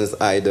performance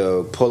at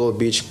the Polo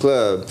Beach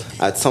Club,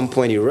 at some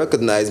point he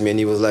recognized me and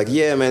he was like,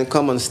 "Yeah, man,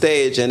 come on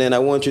stage, and then I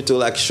want you to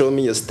like show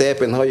me your step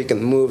and how you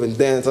can move and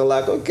dance." I'm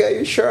like, "Okay,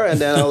 you sure?" And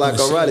then I'm like,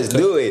 "All right, let's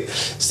do it."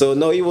 So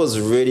no, he was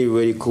really,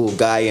 really cool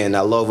guy, and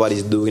I love what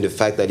he's doing. The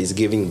fact that he's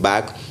giving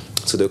back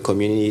to the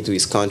community, to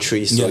his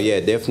country. So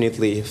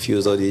definitely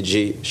Fuse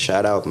ODG.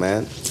 Shout out,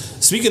 man.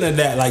 Speaking of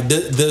that, like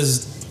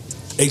does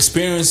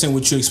experiencing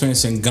what you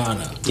experienced in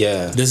Ghana,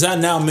 does that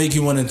now make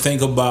you want to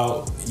think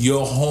about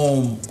your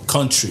home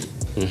country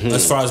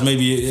as far as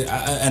maybe,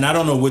 and I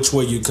don't know which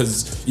way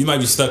because you might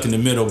be stuck in the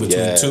middle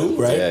between two,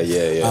 right?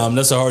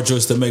 That's a hard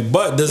choice to make.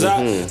 But does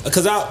that,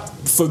 because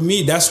for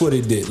me, that's what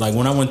it did. Like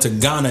when I went to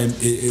Ghana,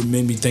 it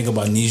made me think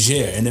about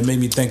Niger, and it made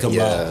me think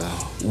about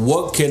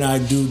what can I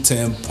do to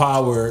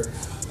empower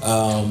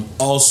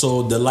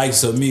also the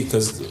likes of me,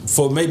 because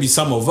for maybe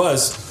some of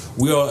us,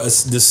 we are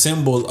the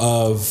symbol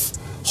of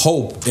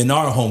hope in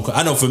our home.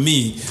 I know for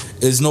me,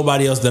 there's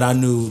nobody else that I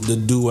knew to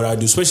do what I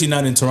do, especially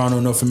not in Toronto,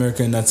 North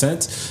America in that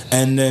sense.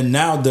 And then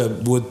now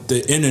with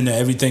the internet,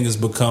 everything has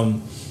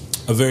become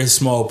a very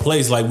small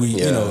place. Like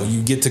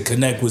you get to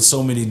connect with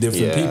so many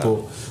different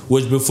people,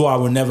 which before I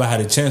would never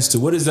had a chance to.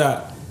 What does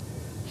that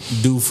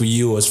do for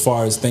you as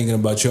far as thinking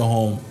about your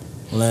home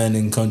land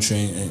and country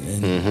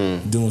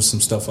and doing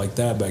some stuff like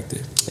that back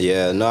there?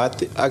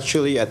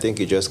 I think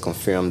it just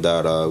confirmed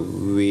that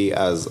we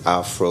as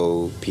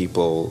Afro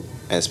people,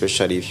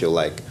 especially if you're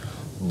like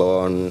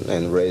born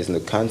and raised in the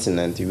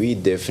continent, we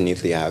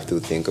definitely have to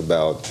think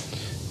about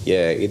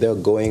either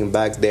going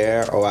back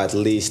there, or at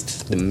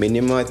least the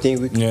minimum I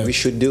think we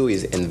should do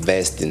is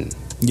investing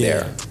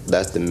there.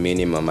 That's the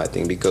minimum I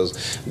think,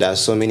 because there are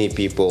so many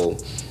people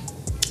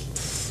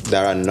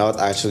that are not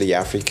actually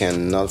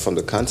African, not from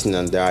the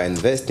continent, that are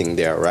investing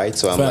there, right?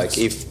 So I'm like,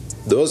 if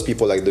those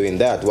people are doing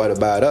that, what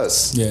about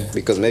us?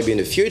 Because maybe in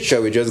the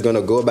future we're just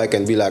gonna go back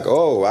and be like,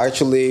 oh,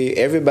 actually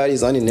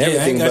everybody's owning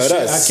everything but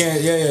us. I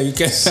can't. You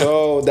can't.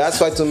 So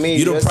that's why to me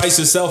you don't price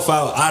yourself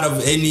out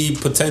of any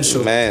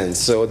potential. Man,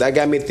 so that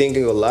got me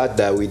thinking a lot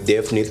that we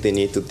definitely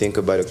need to think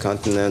about a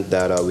continent,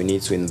 that we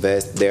need to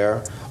invest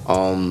there.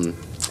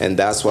 And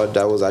that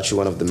was actually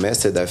one of the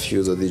messages that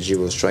Fuse ODG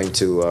was trying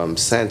to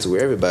send to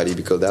everybody,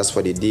 because that's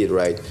what he did,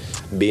 right?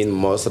 Being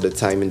most of the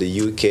time in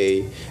the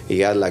UK, he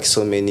had like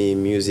so many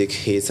music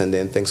hits, and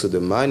then thanks to the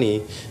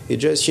money, he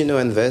just,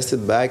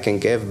 invested back and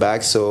gave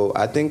back. So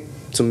I think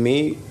to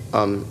me,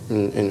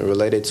 in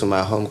related to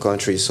my home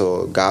country,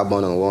 so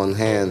Gabon on one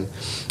hand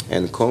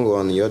and Congo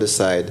on the other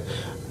side,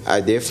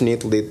 I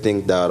definitely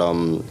think that,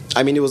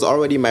 it was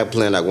already my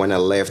plan. Like when I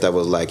left, I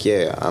was like,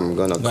 I'm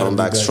going to come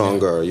back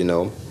stronger,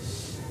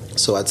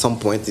 So at some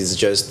point, it's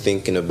just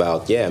thinking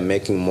about,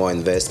 making more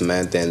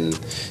investment and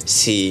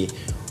see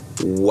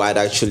what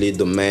actually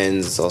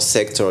domains or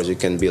sectors you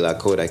can be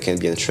like, oh, that can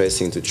be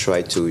interesting to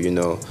try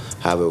to,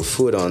 have a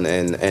foot on,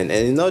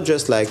 and not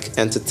just like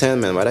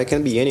entertainment, but that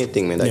can be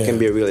anything, man. That can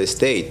be real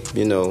estate,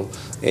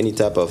 any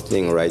type of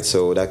thing, right?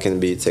 So that can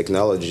be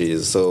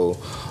technologies. So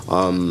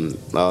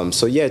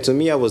to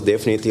me, I was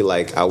definitely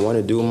like, I want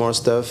to do more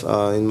stuff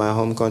in my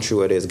home country,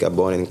 whether it's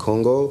Gabon and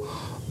Congo,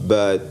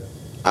 but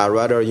I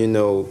rather,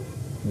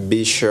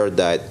 be sure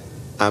that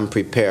I'm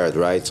prepared,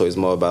 right? So it's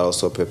more about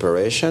also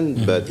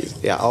preparation, but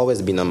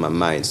always been on my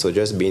mind. So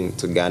just being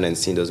to Ghana and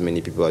seeing those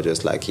many people are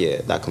just like,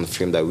 that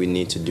confirmed that we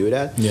need to do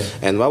that. Yeah.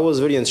 And what was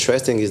really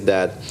interesting is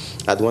that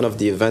at one of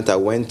the events I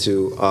went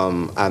to,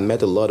 I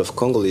met a lot of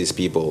Congolese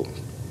people,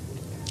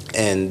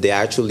 and they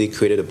actually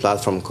created a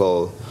platform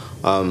called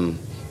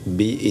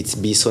it's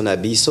Biso na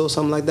Biso,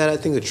 something like that. I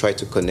think they try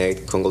to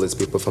connect Congolese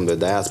people from the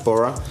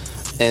diaspora,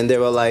 and they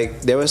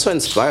were so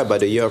inspired by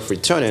the Year of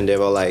Return, and they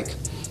were like,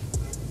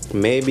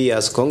 maybe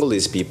as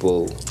Congolese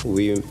people,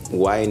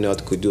 why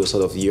not could do a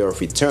sort of Year of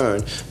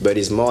Return, but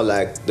it's more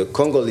like the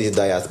Congolese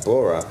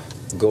diaspora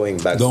going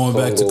back to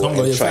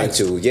Congo and trying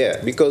to,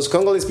 because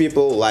Congolese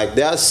people, like,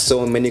 there are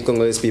so many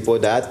Congolese people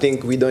that I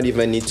think we don't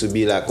even need to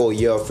be like, oh,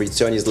 Year of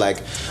Return is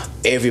like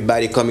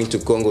everybody coming to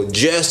Congo,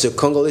 just the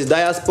Congolese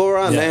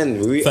diaspora,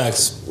 man.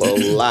 Facts.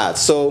 A lot.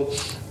 So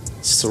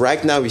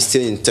right now we're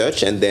still in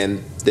touch, and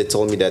then they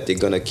told me that they're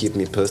gonna keep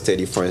me posted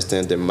if, for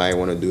instance, they might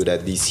want to do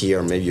that this year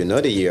or maybe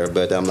another year.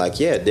 But I'm like,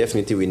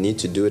 definitely we need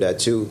to do that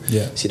too.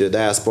 See the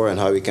diaspora and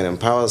how we can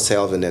empower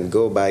ourselves, and then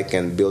go back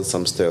and build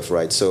some stuff,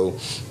 right? So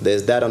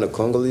there's that on the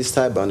Congolese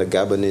side, but on the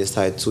Gabonese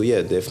side too,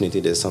 definitely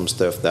there's some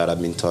stuff that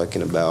I've been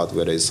talking about,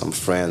 whether it's some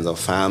friends or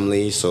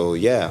family. So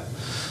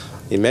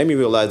it made me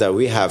realize that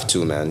we have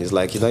to, man. It's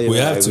like, we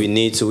have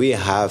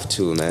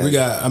to,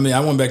 man. I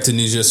went back to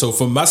Niger. So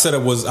for my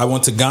setup was, I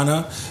went to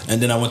Ghana,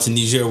 and then I went to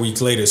Niger a week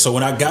later. So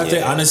when I got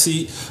there,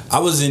 honestly, I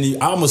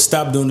almost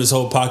stopped doing this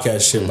whole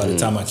podcast shit by the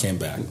time I came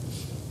back.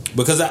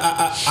 Because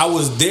I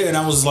was there, and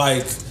I was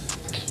like,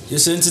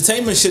 this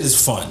entertainment shit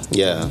is fun.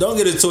 Yeah. Don't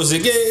get it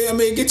twisted.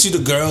 It gets you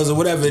the girls or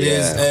whatever it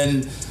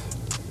is.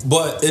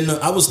 But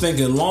I was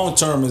thinking long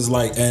term is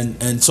like,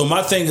 and so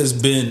my thing has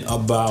been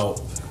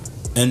about,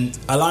 and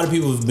a lot of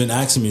people have been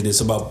asking me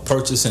this about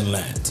purchasing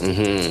land.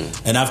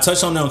 And I've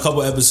touched on that a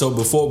couple episodes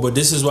before, but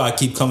this is why I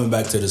keep coming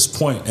back to this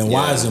point and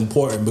why it's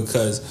important.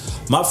 Because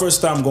my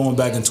first time going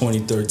back in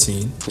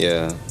 2013,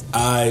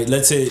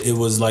 let's say it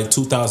was like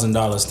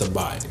 $2,000 to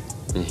buy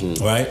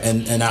it, right?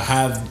 And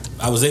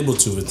I was able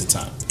to at the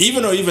time,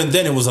 even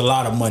then it was a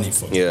lot of money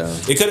for me.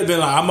 It could have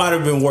been like, I might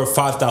have been worth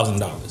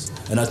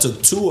 $5,000, and I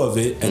took 2 of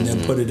it and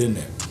then put it in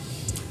there.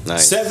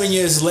 Nice. 7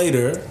 years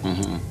later,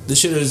 this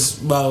shit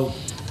is about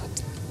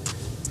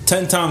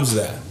 10 times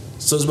that.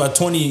 So it's about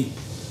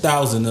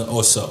 20,000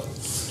 or so.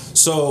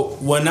 So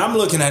when I'm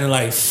looking at it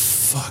like,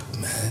 fuck,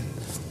 man.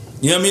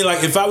 You know what I mean?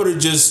 Like, if I would have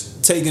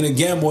just taken a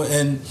gamble,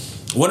 and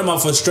one of my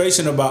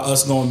frustration about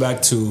us going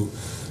back to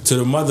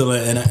the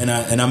motherland,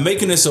 and I'm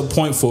making this a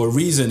point for a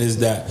reason, is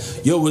that,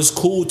 it's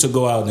cool to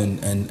go out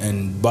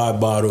and buy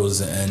bottles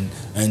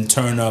and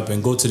turn up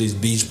and go to these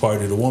beach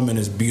parties. The woman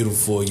is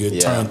beautiful. You're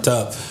turned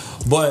up.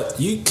 But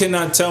you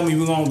cannot tell me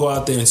we're going to go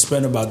out there and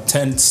spend about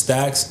 10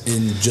 stacks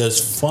in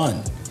just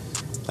fun.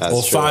 That's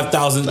or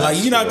 5,000. Like,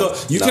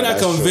 you cannot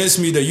convince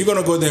me that you're going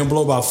to go there and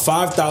blow about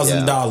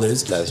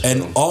 $5,000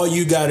 and all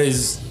you got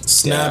is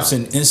snaps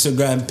and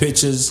Instagram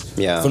pictures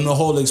from the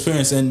whole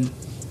experience. And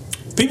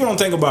people don't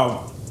think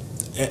about,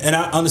 and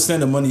I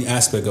understand the money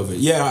aspect of it.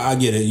 Yeah, I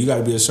get it. You got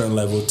to be a certain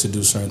level to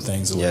do certain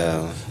things.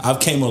 I've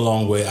came a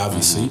long way,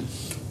 obviously.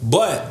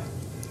 But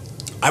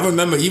I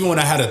remember even when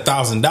I had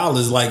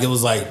 $1,000, like, it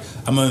was like,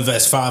 I'm gonna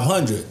invest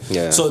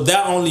 500. So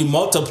that only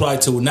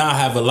multiplied to now I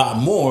have a lot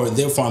more.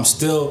 Therefore, I'm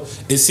still.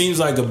 It seems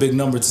like a big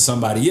number to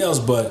somebody else,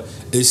 but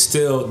it's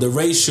still, the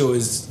ratio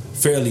is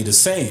fairly the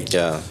same.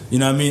 You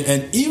know what I mean?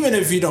 And even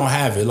if you don't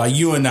have it, like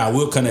you and I,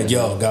 we'll connect.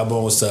 Yo,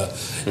 Gabon, what's up?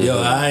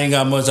 Yo, I ain't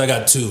got much. I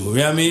got 2. You know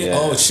what I mean?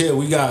 Oh shit,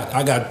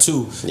 I got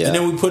 2. And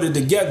then we put it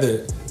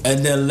together.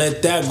 And then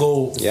let that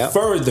go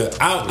further.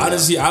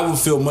 Honestly, I would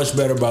feel much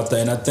better about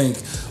that. And I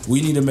think we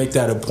need to make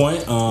that a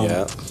point.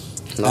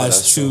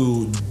 As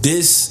to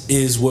this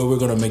is where we're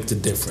gonna make the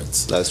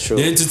difference. That's true.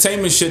 The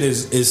entertainment shit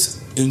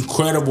is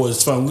incredible.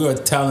 It's fun. We are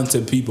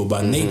talented people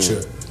by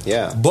nature.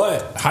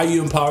 But how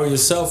you empower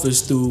yourself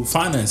is through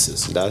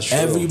finances. That's true.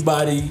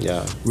 Everybody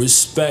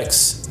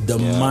respects the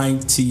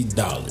mighty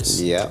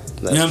dollars. You know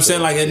what I'm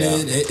saying? Like, and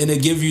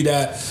it give you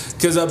that,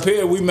 because up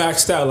here we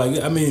maxed out.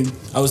 Like, I mean,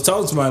 I was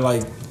talking to my,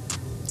 like,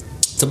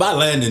 to buy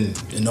land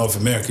in North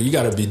America, you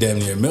got to be damn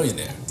near a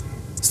millionaire.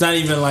 It's not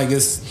even like,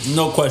 it's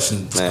no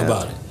questions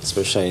about it.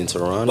 Especially in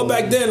Toronto. But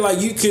back then, like,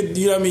 you could,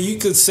 you know what I mean, you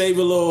could save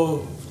a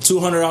little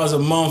 $200 a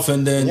month,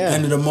 and then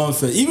end of the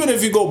month, even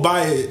if you go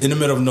buy it in the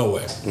middle of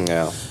nowhere.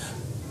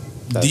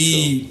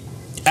 The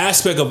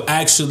aspect of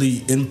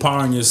actually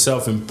empowering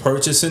yourself and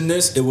purchasing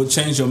this, it will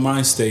change your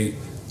mind state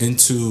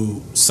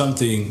into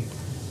something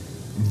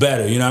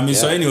better. You know what I mean?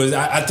 So anyways,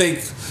 I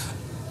think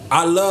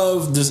I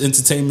love this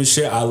entertainment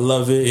shit. I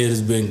love it. It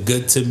has been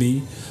good to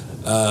me.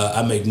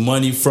 I make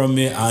money from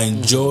it. I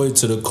enjoy it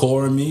to the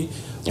core of me.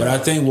 But I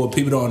think what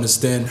people don't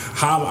understand,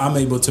 how I'm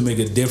able to make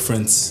a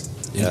difference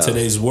in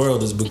today's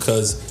world, is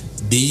because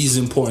these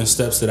important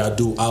steps that I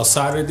do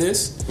outside of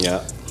this.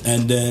 Yeah.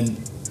 And then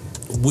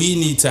we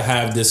need to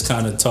have this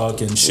kind of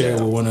talk and share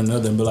with one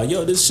another and be like,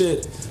 yo, this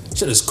shit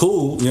is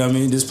cool. You know what I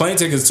mean? This plane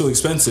ticket is too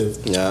expensive.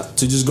 Yeah.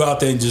 To just go out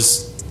there and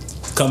just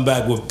come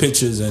back with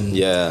pictures and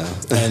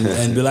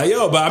and be like,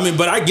 yo, but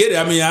I get it.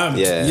 I mean, you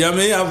know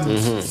what I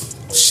mean?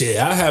 Shit,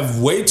 I have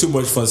way too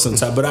much fun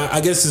sometimes. But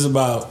I guess it's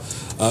about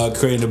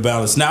creating a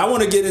balance. Now, I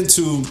want to get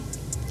into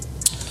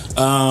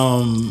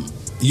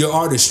your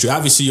artistry.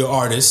 Obviously, you're an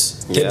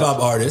artist, hip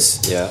hop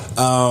artist. Yeah.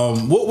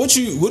 What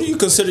do you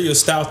consider your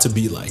style to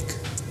be like?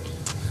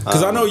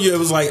 Because I know it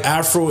was like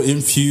Afro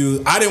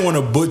infused. I didn't want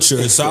to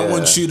butcher, so I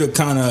want you to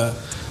kind of.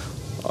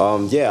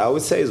 I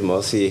would say it's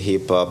mostly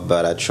hip hop,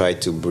 but I try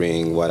to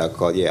bring what I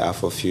call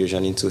Afro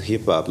fusion into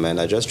hip hop, man.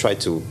 I just try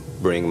to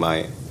bring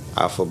my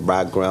Afro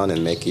background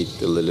and make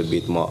it a little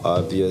bit more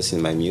obvious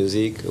in my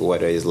music,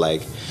 whether it's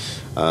like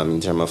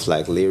in terms of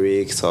like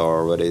lyrics,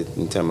 or whether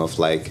in terms of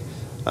like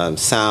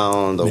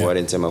sound, or whether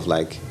in terms of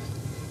like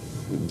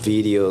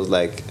videos,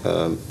 like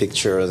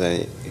pictures,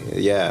 and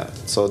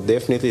so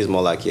definitely it's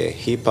more like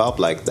hip hop,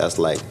 like that's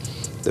like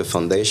the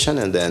foundation,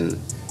 and then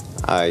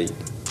I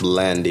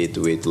blend it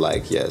with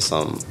like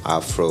some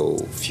Afro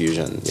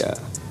fusion.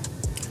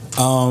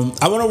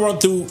 I want to run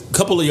through a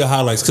couple of your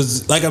highlights,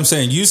 because like I'm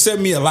saying, you sent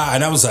me a lot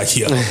and I was like,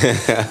 yo,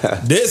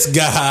 this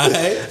guy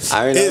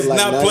is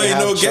not playing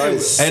no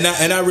games, and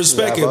I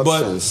respect it.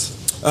 Options.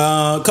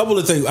 But a couple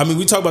of things. I mean,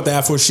 we talked about the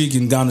Afro Chic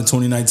in Ghana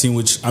 2019,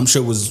 which I'm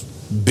sure was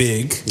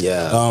big.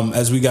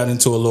 As we got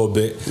into a little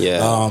bit.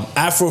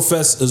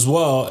 Afrofest as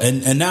well,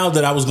 and now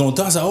that I was going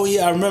through, I was like, oh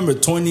yeah, I remember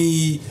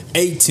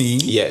 2018.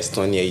 Yes,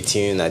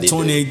 2018. I did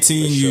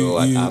 2018. You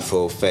at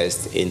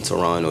Afrofest in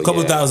Toronto. A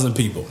couple thousand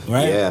people,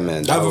 right? Yeah,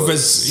 man.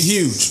 Afrofest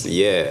huge.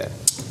 Yeah.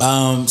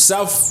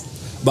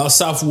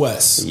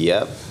 Southwest.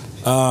 Yep.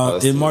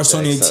 In March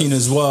 2018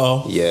 as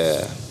well.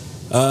 Yeah.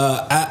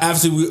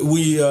 After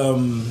we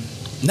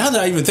now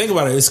that I even think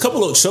about it, it's a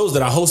couple of shows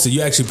that I hosted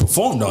you actually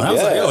performed on. I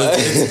was like, yo,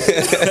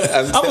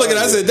 I'm looking,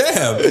 I said,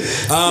 damn.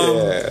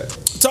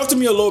 Talk to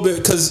me a little bit,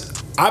 because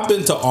I've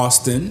been to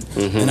Austin,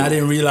 and I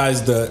didn't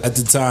realize at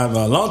the time,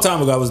 a long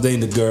time ago, I was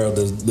dating a girl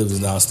that lives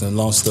in Austin.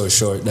 Long story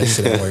short, that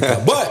shit didn't work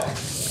out. But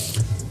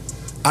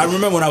I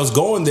remember when I was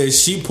going there,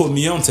 she put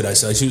me on to that.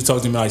 She was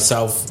talking to me like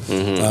South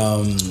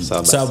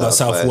by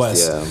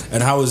Southwest,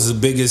 and how it's the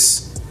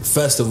biggest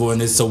festival,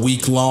 and it's a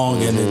week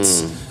long, and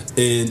it's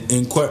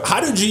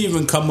how did you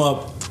even come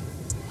up?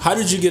 How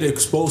did you get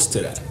exposed to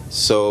that?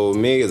 So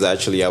me is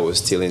actually, I was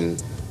still in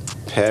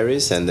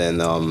Paris, and then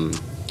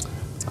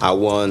I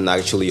won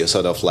actually a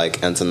sort of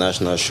like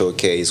international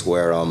showcase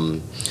where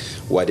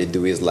what they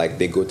do is like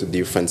they go to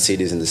different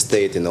cities in the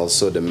States and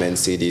also the main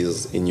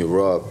cities in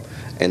Europe,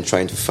 and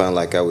trying to find,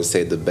 like I would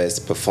say, the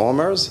best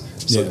performers.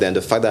 So then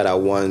the fact that I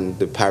won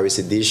the Paris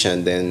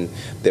edition, then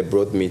they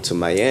brought me to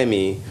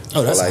Miami.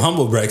 Oh, that's a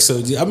humble brag.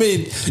 So I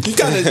mean, you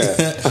kind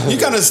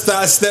of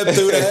step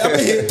through that. I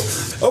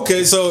mean,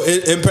 okay, so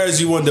in Paris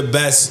you won the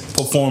best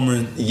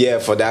performer. Yeah,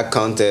 for that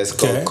contest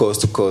called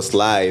Coast to Coast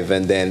Live,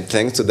 and then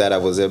thanks to that I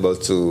was able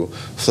to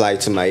fly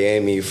to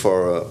Miami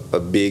for a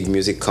big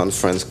music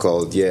conference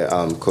called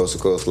Coast to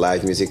Coast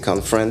Live Music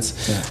Conference,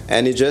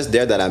 and it's just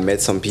there that I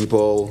met some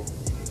people.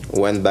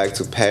 Went back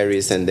to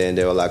Paris, and then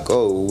they were like,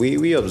 oh,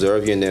 we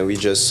observe you, and then we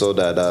just saw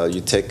that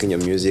you're taking your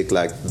music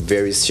like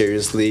very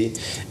seriously,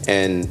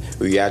 and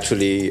we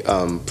actually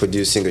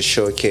producing a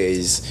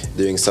showcase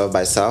doing South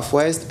by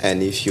Southwest,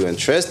 and if you're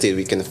interested,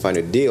 we can find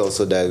a deal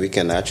so that we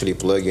can actually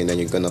plug you and then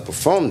you're gonna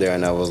perform there.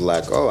 And I was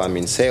like, oh, I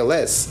mean, say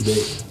less.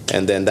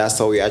 And then that's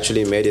how we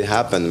actually made it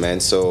happen, man.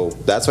 So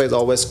that's why it's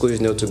always cool,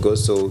 to go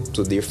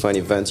to different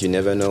events. You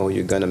never know who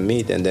you're gonna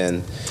meet. And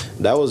then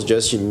that was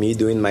just me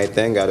doing my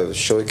thing at a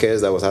showcase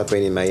that was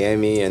happening in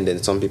Miami. And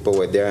then some people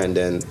were there, and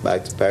then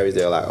back to Paris,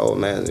 they're like, oh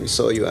man, we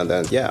saw you. And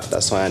then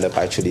that's why I ended up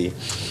actually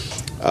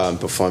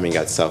performing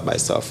at South by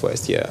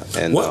Southwest.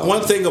 And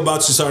one thing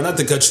about you, sorry, not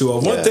to cut you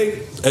off. One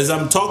thing, as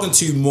I'm talking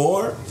to you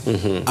more,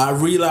 I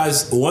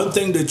realized one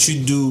thing that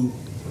you do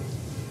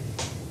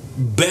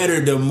better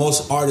than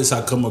most artists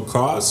I come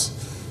across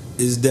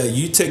is that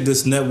you take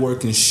this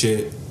networking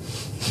shit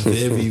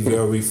very,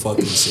 very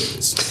fucking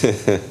serious.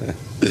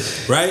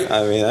 Right?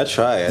 I mean, I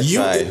try.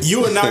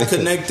 You were not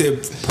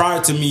connected prior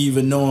to me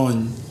even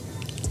knowing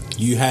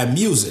you had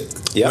music.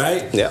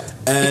 Right? Yeah.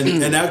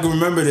 And I can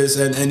remember this,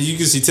 and you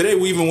can see today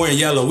we even wearing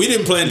yellow. We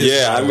didn't plan this.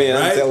 Yeah, show, I mean,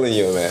 right? I'm telling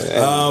you,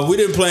 man. We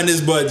didn't plan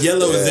this, but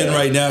yellow is in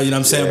right now. You know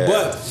what I'm saying?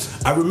 But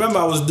I remember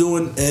I was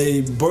doing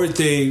a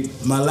birthday,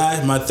 my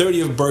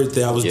 30th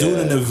birthday. I was doing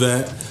an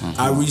event.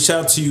 I reached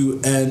out to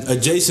you, and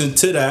adjacent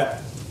to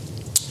that,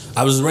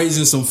 I was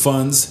raising some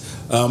funds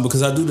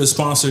because I do the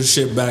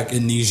sponsorship back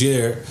in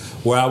Niger,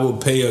 where I will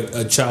pay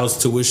a child's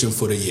tuition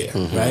for the year,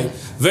 right?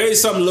 Very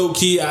something low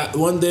key.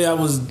 One day I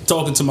was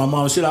talking to my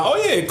mom. She's like, "Oh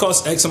yeah, it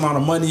costs X amount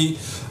of money."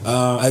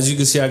 As you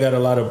can see, I got a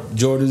lot of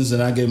Jordans,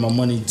 and I gave my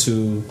money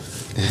to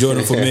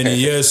Jordan for many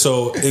years.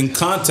 So in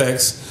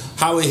context,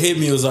 how it hit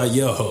me was like,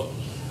 "Yo,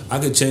 I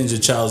could change a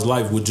child's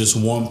life with just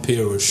one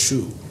pair of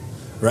shoe."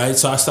 Right?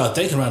 So I started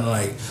thinking around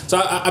like, so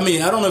I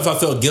mean, I don't know if I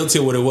felt guilty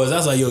or what it was. I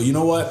was like, yo, you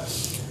know what?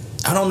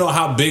 I don't know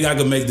how big I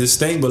can make this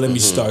thing, but let me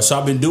start. So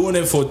I've been doing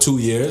it for 2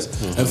 years.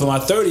 And for my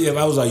 30th,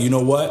 I was like, you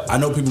know what? I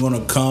know people are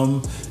going to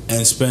come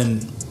and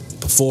spend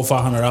 $400 or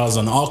 $500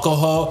 on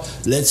alcohol.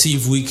 Let's see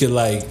if we could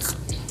like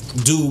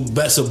do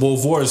best of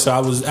both worlds. So I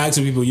was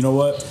asking people, you know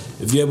what?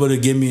 If you're able to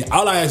give me,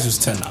 all I asked was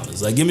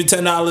 $10. Like, give me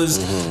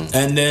 $10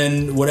 and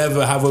then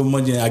however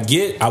money I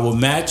get, I will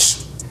match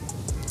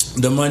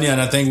the money, and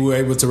I think we were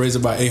able to raise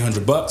about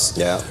 $800.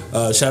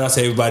 Yeah. Shout out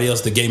to everybody else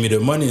that gave me the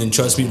money, and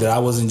trust me that I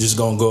wasn't just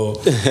gonna go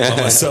on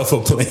myself a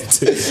plane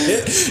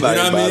ticket. You know what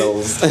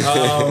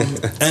I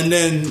mean? And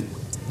then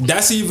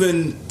that's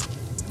even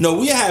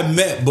we had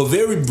met, but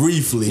very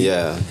briefly.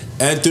 Yeah.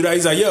 And through that,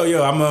 he's like,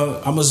 yo, I'm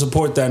gonna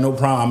support that, no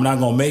problem. I'm not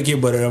gonna make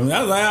it, but I was like,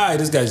 all right,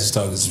 this guy's just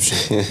talking some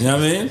shit. You know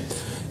what I mean?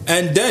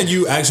 And then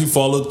you actually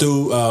follow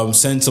through,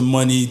 send some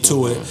money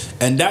to it,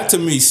 and that to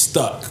me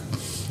stuck.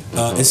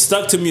 It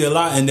stuck to me a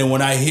lot, and then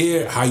when I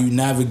hear how you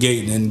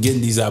navigate and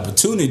getting these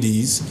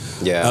opportunities,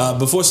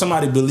 before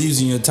somebody believes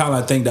in your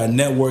talent, I think that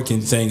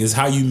networking thing is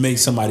how you make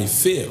somebody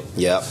feel.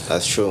 Yeah,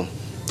 that's true.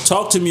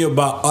 Talk to me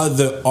about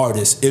other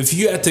artists. If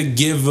you had to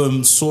give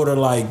them sort of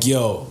like,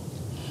 yo,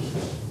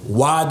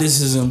 why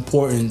this is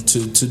important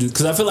to do,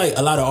 because I feel like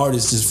a lot of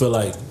artists just feel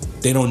like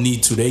they don't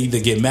need to. They either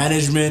get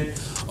management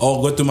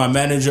or go through my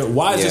manager.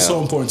 Why is it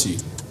so important to you?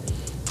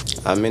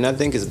 I mean, I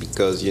think it's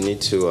because you need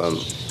to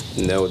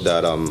know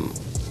that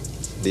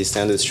this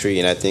industry,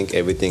 and I think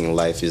everything in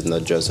life is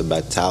not just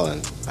about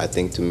talent. I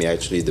think to me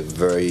actually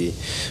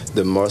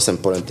the most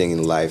important thing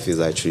in life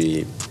is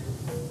actually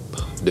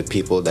the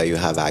people that you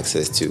have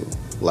access to,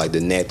 like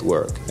the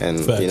network.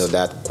 And Facts. You know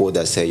that quote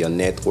that say your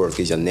network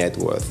is your net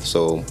worth.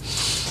 So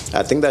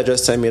I think that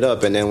just summed it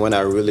up. And then when I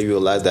really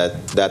realized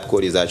that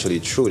quote is actually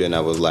true, then I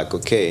was like,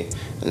 okay,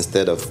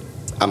 instead of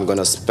I'm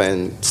gonna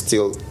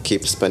still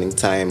keep spending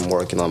time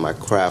working on my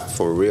craft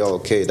for real.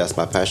 Okay, that's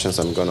my passion,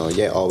 so I'm gonna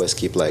always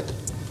keep like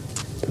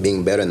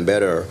being better and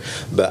better.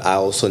 But I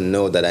also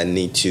know that I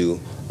need to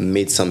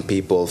meet some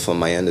people from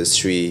my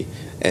industry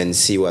and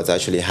see what's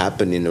actually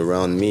happening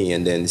around me,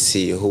 and then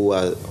see who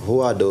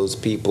are those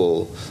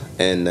people,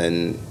 and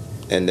then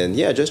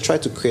just try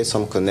to create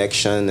some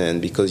connection.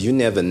 And because you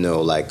never know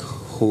like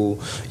who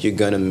you're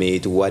gonna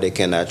meet, what they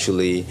can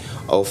actually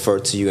offer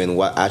to you, and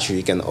what actually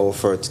you can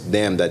offer to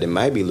them that they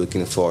might be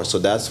looking for. So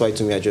that's why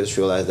to me I just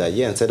realized that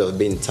instead of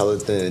being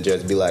talented and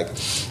just be like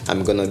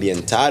I'm gonna be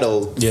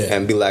entitled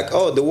and be like,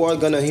 oh, the world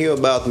gonna hear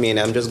about me and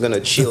I'm just gonna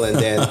chill, and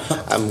then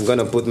I'm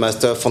gonna put my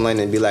stuff online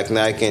and be like,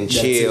 now I can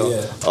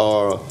chill.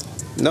 Or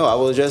no, I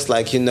was just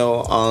like,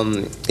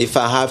 if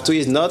I have to,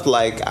 it's not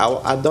like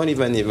I don't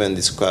even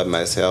describe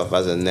myself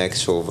as an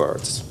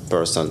extrovert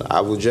person.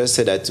 I would just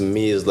say that to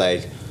me is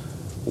like,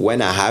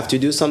 when I have to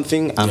do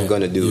something, I'm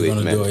gonna do it,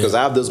 man. Because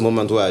I have those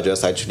moments where I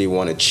just actually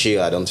want to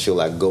chill. I don't feel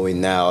like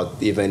going out,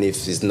 even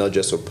if it's not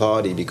just a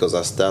party, because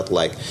I start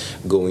like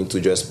going to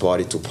just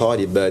party to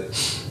party. But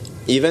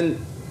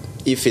even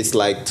if it's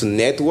like to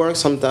network,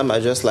 sometimes I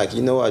just like,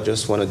 I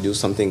just want to do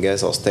something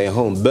else or stay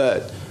home.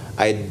 But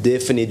I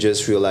definitely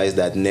just realized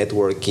that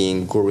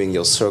networking, growing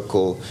your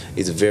circle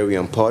is very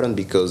important,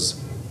 because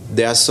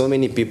there are so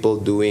many people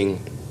doing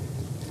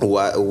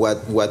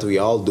what we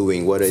all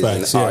doing, whether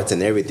it's in art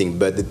and everything.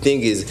 But the thing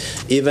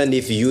is, even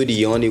if you're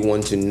the only one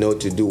to know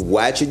to do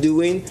what you're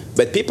doing,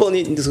 but people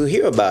need to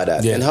hear about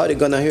that. And how they're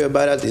gonna hear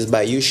about it is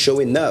by you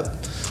showing up.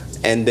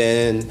 And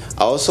then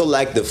I also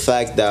like the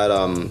fact that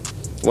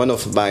one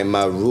of my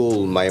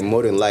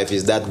motto in life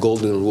is that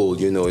golden rule.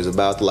 Is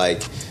about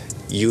like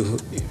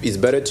it's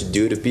better to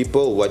do to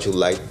people what you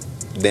like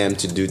them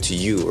to do to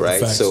you,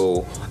 right? Facts.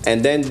 So,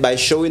 and then by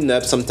showing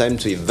up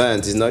sometimes to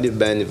events, it's not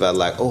even about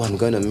like, oh, I'm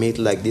gonna meet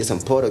like this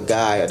important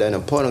guy or then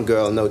important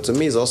girl. No, to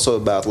me it's also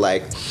about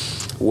like,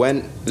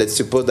 when, let's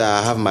suppose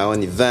that I have my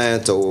own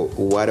event or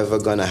whatever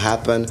gonna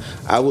happen,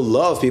 I would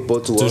love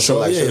people to also show,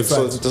 like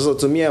so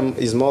to me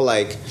it's more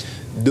like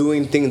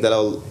doing things that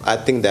I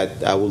think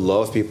that I would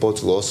love people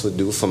to also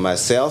do for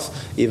myself,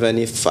 even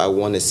if I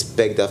won't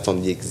expect that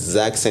from the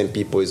exact same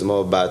people. It's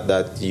more about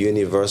that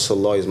universal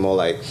law. It's more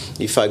like,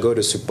 if I go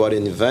to support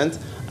an event,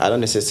 I don't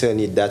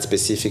necessarily need that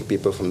specific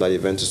people from that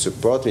event to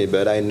support me,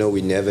 but I know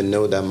we never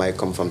know, that might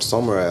come from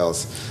somewhere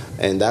else.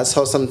 And that's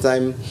how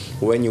sometimes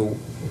when you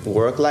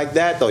work like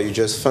that or you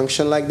just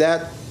function like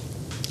that,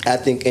 I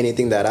think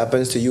anything that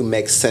happens to you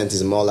makes sense.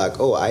 It's more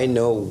like, oh, I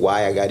know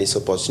why I got this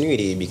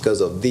opportunity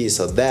because of this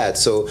or that.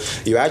 So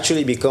you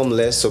actually become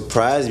less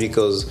surprised,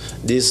 because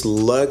this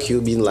luck,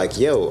 you've been like,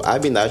 yo,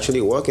 I've been actually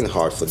working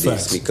hard for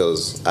this.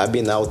 Because I've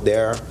been out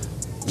there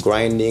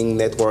grinding,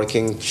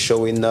 networking,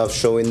 showing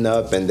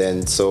up, and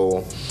then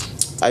so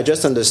I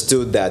just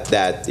understood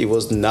that it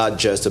was not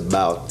just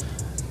about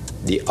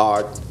the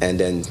art and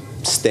then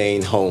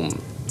staying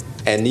home.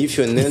 And if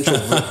you're an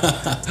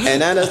introvert,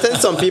 and I understand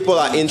some people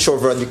are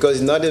introvert because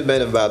it's not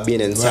even about being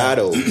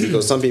entitled. Right.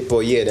 Because some people,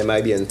 they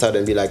might be entitled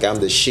and be like, I'm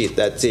the shit,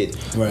 that's it.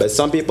 Right. But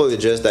some people,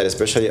 it's just that,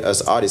 especially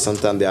as artists,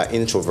 sometimes they are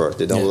introvert.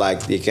 They don't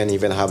they can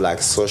even have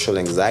like social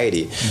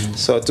anxiety. Mm-hmm.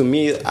 So to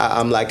me,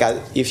 I'm like,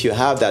 if you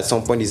have that, at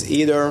some point, is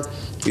either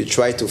you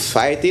try to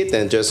fight it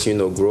and just,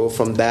 grow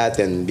from that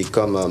and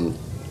become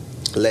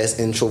less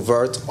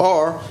introvert,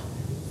 or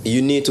you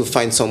need to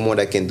find someone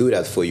that can do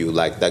that for you,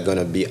 like they're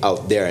gonna be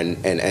out there and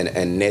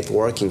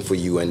networking for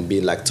you and be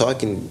like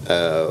talking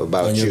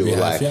about you,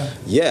 behalf,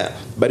 like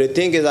But the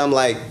thing is, I'm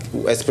like,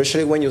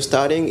 especially when you're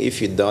starting,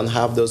 if you don't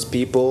have those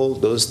people,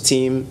 those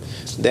team,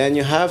 then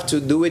you have to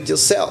do it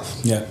yourself.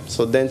 Yeah.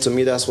 So then to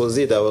me, that was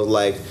it. I was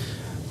like,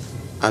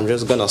 I'm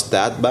just gonna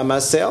start by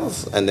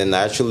myself, and then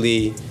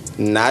naturally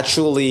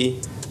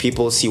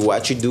people see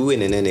what you're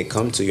doing, and then they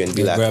come to you and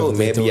be like, oh,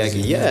 maybe I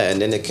can,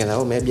 and then they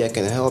can, maybe I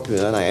can help you.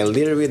 And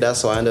literally,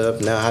 that's how I ended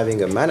up now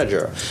having a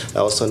manager. I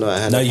also know I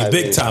had. Now you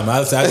big time.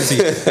 I see.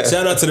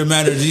 Shout out to the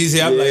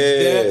manager. I'm like,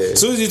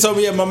 as soon as you told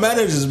me, my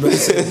managers, man.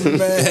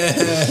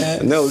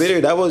 No,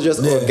 literally, that was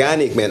just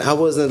organic, man. I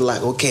wasn't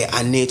like, okay,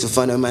 I need to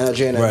find a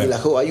manager, and I'd be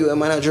like, oh, are you a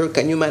manager?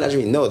 Can you manage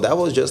me? No, that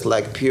was just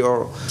like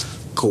pure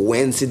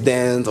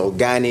coincidence,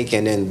 organic,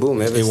 and then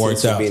boom, everything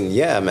worked out.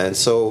 Man.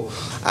 So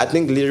I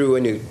think literally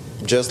when you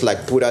just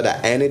like put out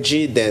that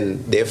energy,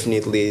 then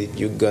definitely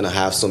you're gonna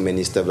have so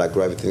many stuff like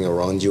gravitating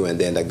around you, and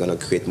then they're gonna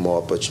create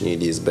more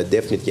opportunities. But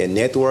definitely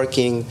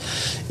networking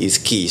is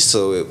key.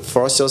 So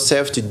force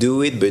yourself to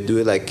do it, but do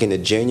it like in a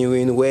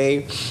genuine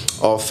way,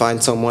 or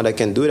find someone that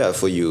can do that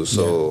for you.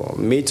 So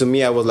to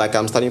me, I was like,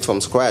 I'm starting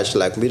from scratch,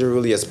 like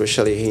literally,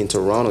 especially here in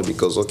Toronto,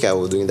 because I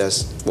was doing that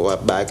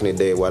back in the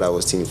day, what I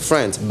was seeing in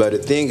France. But the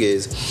thing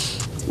is,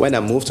 when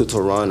I moved to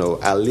Toronto,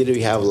 I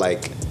literally have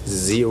like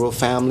zero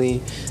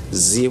family,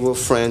 zero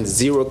friends,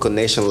 zero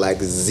connection,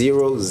 like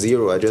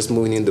zero. I just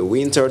moved in the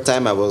winter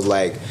time. I was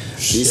like,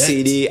 this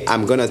city,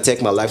 I'm gonna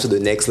take my life to the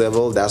next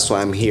level. That's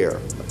why I'm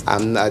here.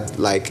 I'm not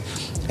like,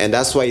 and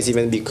that's why it's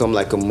even become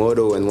like a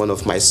motto in one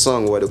of my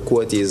songs, where the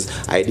quote is,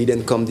 I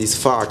didn't come this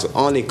far to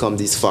only come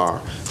this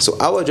far. So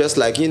I was just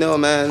like,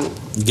 man,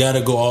 you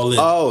gotta go all in.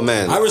 Oh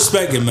man, I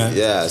respect it, man.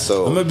 Yeah,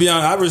 so I'm gonna be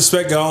honest, I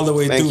respect it all the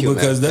way through,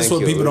 because that's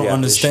what people don't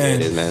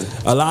understand. It, man.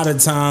 A lot of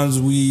times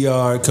we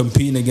are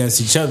competing against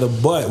each other,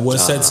 but what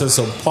sets us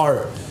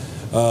apart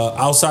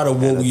outside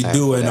of what we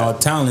do and our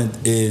talent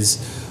is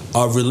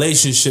our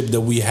relationship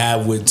that we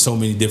have with so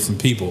many different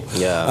people.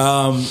 Yeah.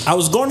 I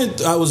was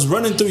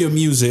running through your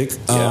music.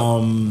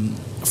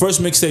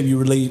 First mixtape you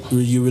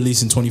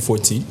released in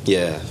 2014.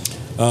 Yeah.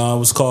 It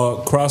was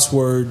called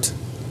Crossroads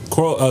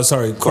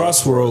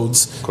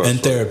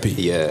and Therapy.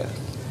 Yeah.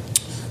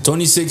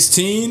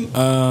 2016,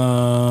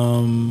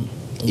 Walk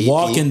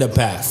in the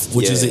Path,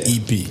 which is an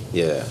EP.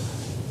 Yeah.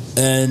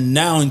 And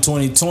now in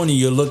 2020,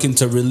 you're looking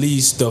to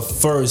release the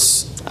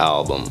first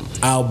album.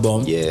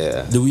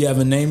 Yeah. Do we have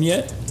a name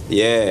yet?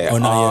 Yeah. Or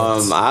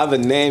not yet? I have a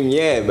name,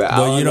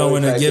 but you don't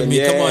want to give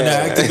me. Come on, now,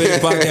 Activated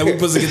Podcast. We're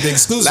supposed to get the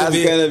exclusive.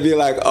 That's gonna be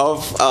like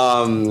off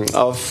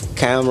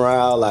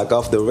camera, like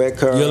off the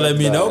record. You'll let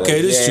me know.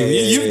 Okay, this is true.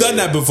 You've done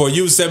that before.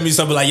 You sent me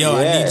something like, "Yo,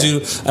 I need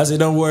you." I said,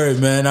 "Don't worry,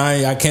 man.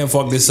 I can't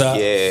fuck this up."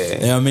 Yeah. You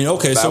know what I mean,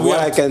 okay. But so what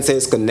I can say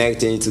is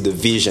connecting to the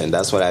vision.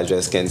 That's what I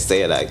just can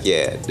say. Like,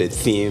 the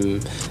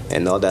theme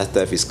and all that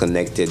stuff is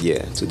connected,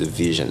 to the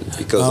vision.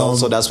 Because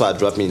also that's why I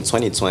dropped in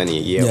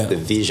 2020, of the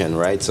vision,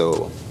 right?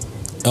 So.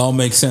 It all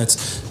makes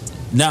sense.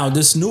 Now,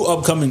 this new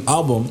upcoming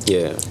album,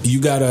 you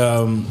got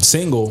a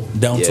single,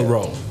 Down to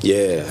Roll.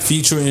 Yeah.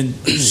 Featuring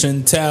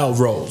Chantel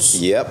Rose.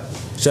 Yep.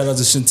 Shout out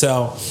to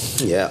Chantel.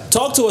 Yeah.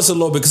 Talk to us a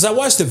little bit, because I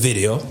watched the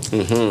video.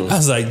 Mm-hmm. I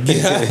was like,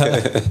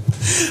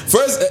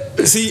 First,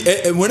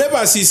 whenever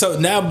I see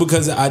something now,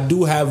 because I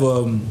do have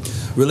a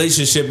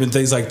relationship and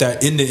things like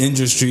that in the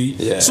industry,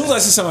 as soon as I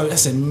see something, I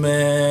say,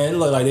 man, it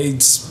look like they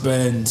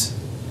spend...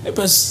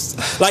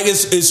 like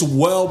it's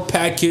well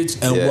packaged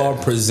and well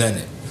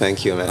presented.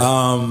 Thank you,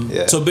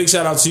 man. So big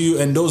shout out to you,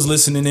 and those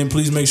listening in,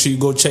 please make sure you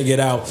go check it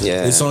out.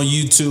 It's on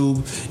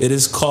YouTube. It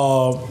is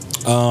called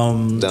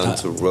Down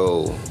to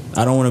Roll.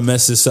 I don't want to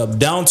mess this up.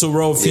 Down to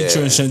Roll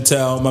featuring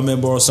Chantel, my man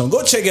Borson.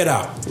 Go check it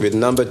out. With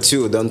number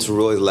 2, Down to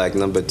Roll is like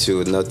number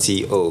 2, not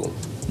T-O.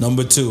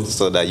 Number 2.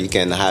 So that you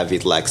can have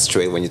it like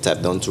straight when you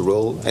type Down to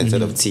Roll.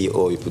 Instead of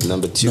T-O, you put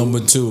number 2. Number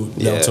 2.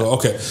 Down to Roll.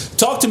 Okay.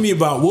 Talk to me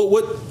about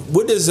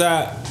what does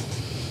that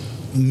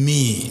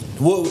mean?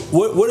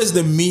 What is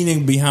the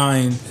meaning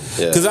behind?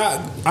 Because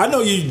I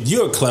know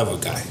you're a clever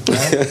guy,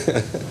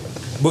 right?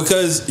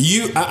 Because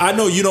I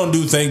know you don't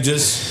do things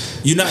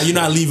just you're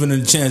not leaving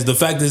a chance. The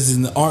fact is,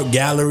 in the art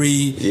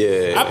gallery,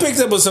 I picked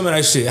up on some of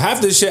that shit. Half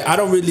the shit I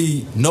don't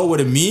really know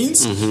what it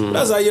means. But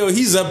I was like, yo,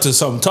 he's up to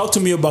something. Talk to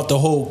me about the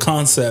whole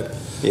concept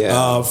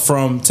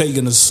from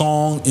taking a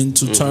song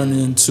into turning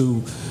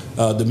into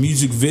the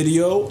music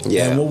video,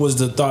 and what was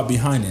the thought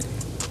behind it?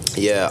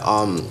 Yeah,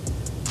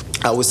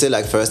 I would say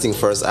like first thing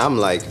first, I'm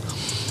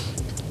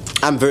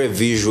very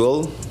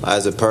visual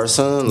as a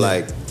person.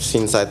 Like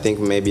since I think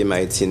maybe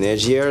my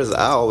teenage years,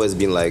 I always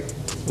been like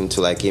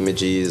into like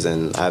images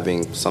and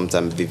having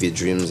sometimes vivid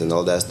dreams and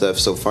all that stuff.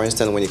 So for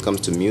instance, when it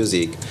comes to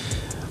music,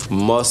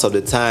 most of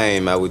the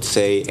time I would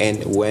say,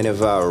 and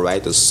whenever I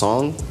write a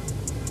song,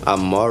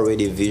 I'm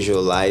already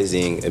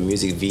visualizing a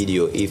music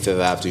video if I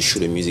have to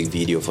shoot a music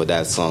video for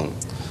that song.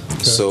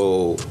 Okay.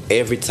 So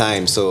every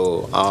time,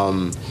 so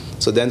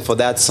then for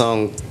that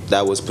song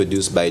that was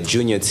produced by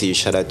Junior T,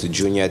 shout out to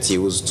Junior T,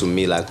 who's to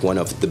me like one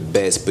of the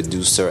best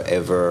producer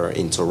ever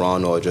in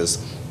Toronto, or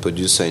just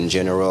producer in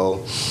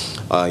general.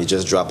 He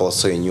just dropped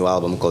also a new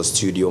album called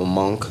Studio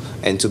Monk.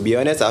 And to be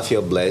honest, I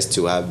feel blessed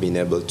to have been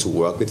able to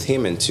work with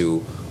him and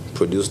to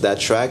produce that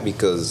track,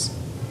 because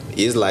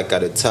he's like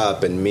at the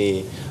top, and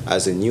me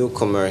as a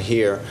newcomer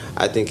here,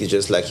 I think it's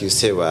just like you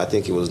said, well, I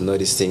think he was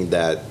noticing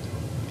that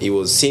he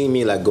was seeing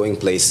me like going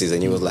places,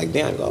 and he was like,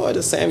 damn, oh,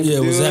 the same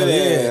dude. Was that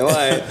it?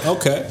 Like,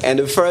 okay. And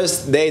the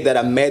first day that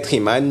I met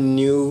him, I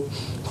knew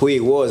who he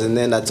was, and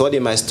then I told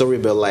him my story,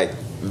 but like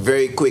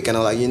very quick, and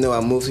I'm like, I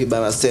moved here by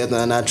myself,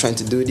 and I'm not trying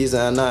to do this,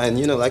 and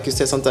like you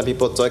said, sometimes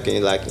people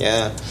talking like,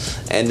 yeah,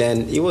 and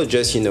then he was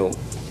just,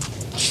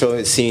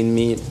 seeing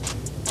me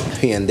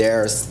here and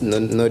there,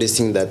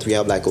 noticing that we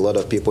have like a lot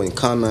of people in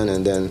common,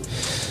 and then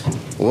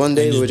one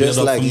day we were just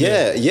like,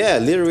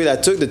 literally I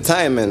took the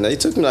time, and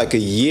it took me like a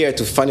year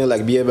to finally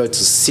like be able to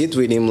sit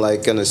with him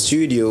like in a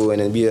studio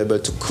and then be able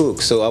to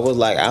cook. So I was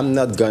like, I'm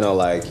not gonna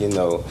like,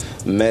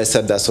 mess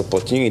up that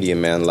opportunity,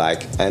 man.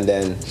 Like, and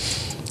then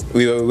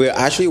we were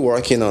actually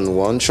working on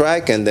one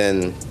track, and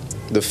then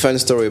the fun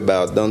story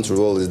about Down to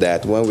Roll is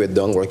that when we're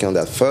done working on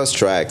that first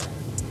track,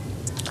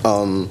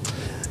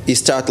 he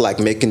started like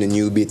making a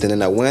new beat, and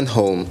then I went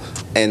home,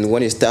 and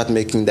when he started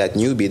making that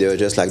new beat, there was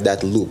just like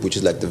that loop, which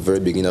is like the very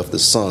beginning of the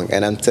song.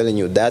 And I'm telling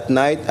you, that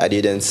night I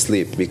didn't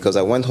sleep, because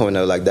I went home and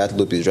I was like, that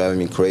loop is driving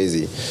me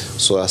crazy.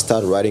 So I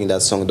started writing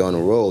that song Down the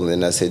Roll,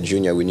 and I said,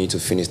 Junior, we need to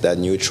finish that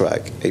new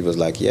track. He was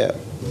like, yeah,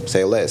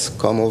 say less,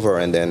 come over,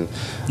 and then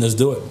let's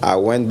do it. I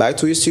went back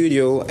to his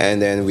studio,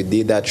 and then we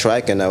did that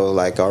track, and I was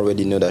like, I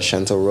already know that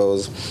Chantel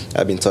Rose,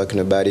 I've been talking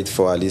about it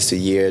for at least a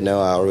year now.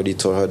 I already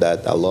told her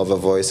that I love her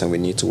voice and we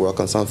need to work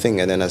on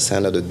something. And then I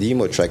sent her the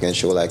demo track, and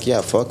she was like,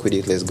 yeah, fuck with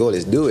it, let's go,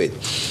 let's do it.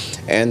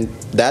 And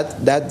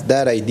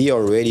that idea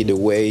already, the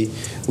way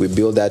we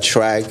built that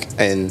track,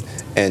 and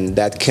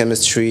that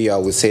chemistry, I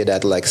would say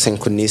that like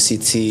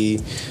synchronicity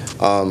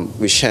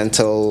with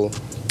Chantel,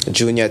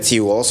 Junior T,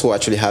 who also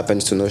actually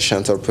happens to know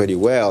Chantel pretty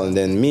well, and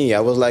then me, I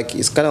was like,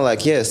 it's kind of like,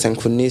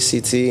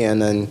 synchronicity. And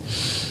then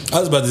I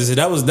was about to say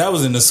that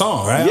was in the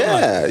song, right?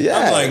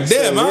 I'm like,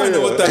 damn, I don't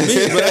know what that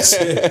means, but that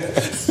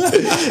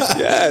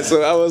shit. Yeah,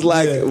 so I was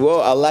like,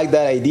 well, I like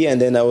that idea. And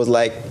then I was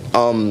like,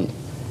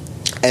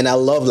 and I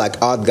love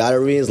like art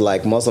galleries.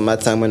 Like most of my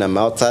time when I'm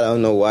outside, I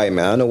don't know why,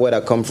 man. I don't know where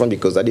that come from,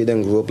 because I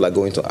didn't grow up like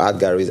going to art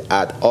galleries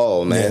at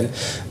all, man.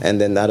 Yeah. And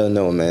then I don't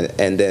know, man.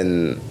 And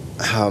then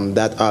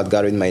that art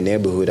gallery in my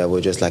neighborhood, I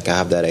was just like, I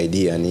have that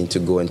idea, I need to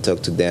go and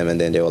talk to them. And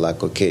then they were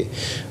like, okay,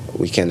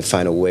 we can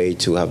find a way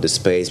to have the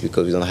space,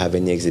 because we don't have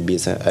any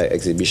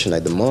exhibition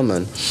at the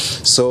moment.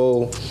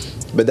 So,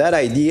 but that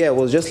idea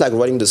was just like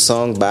writing the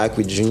song back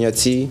with Junior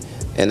T,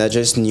 and I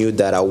just knew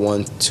that I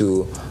want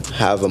to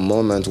have a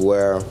moment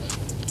where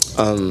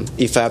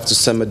if I have to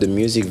sum up the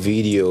music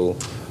video,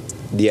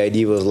 the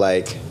idea was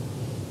like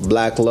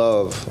Black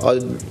love, or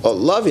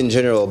love in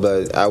general,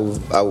 but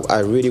I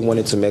really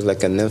wanted to make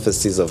like an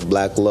emphasis of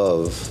Black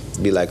love,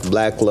 be like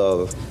Black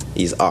love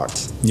is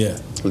art. Yeah.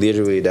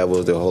 Literally, that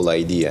was the whole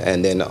idea.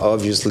 And then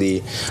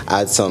obviously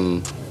add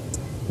some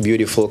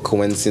beautiful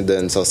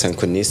coincidence or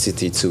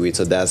synchronicity to it.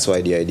 So that's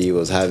why the idea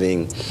was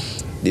having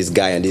this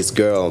guy and this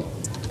girl.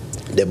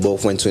 They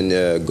both went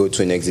to go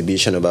to an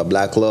exhibition about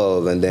Black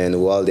love, and then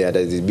while they had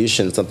the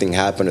exhibition, something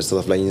happened, or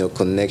stuff like,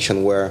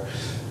 connection where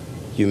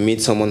you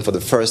meet someone for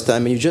the first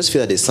time and you just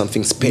feel that there's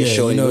something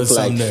special, and you look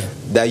like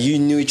that you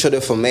knew each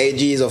other from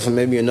ages or from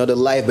maybe another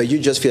life, but you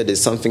just feel there's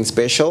something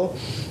special.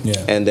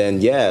 Yeah. And then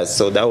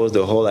so that was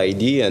the whole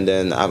idea. And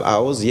then I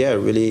was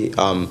really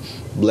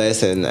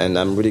blessed, and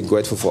I'm really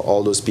grateful for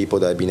all those people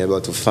that I've been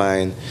able to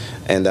find,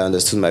 and that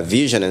understood my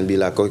vision and be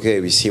like, okay,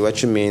 we see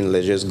what you mean,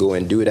 let's just go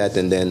and do that.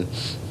 And then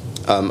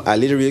I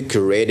literally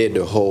curated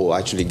the whole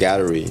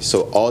gallery.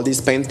 So all these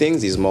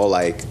paintings is more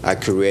like I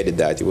curated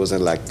that. It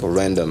wasn't like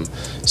random.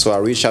 So I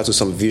reached out to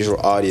some visual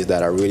artists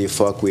that I really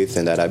fuck with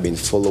and that I've been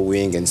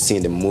following and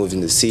seeing them move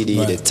in the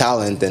city, the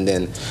talent, and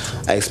then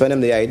I explained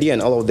them the idea,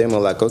 and all of them were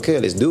like, okay,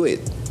 let's do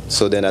it.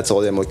 So then I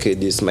told them, okay,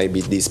 this might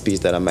be this piece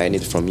that I might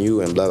need from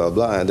you, and blah, blah,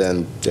 blah. And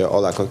then they're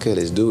all like, okay,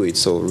 let's do it.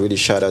 So really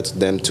shout out to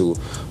them, to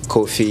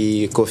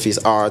Kofi's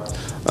art,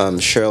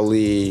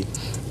 Shirley,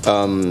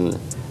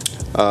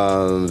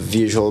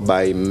 visual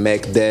by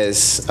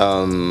Megdes,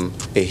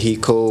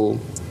 Ehiko,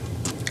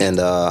 and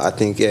I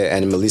think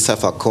and Melissa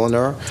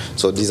Falconer.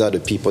 So these are the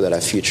people that I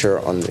feature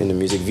in the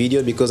music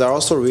video, because I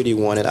also really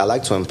I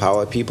like to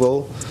empower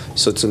people.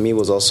 So to me it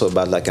was also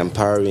about like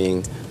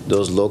empowering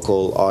those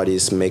local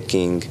artists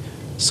making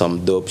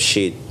some dope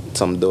shit,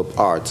 some dope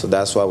art. So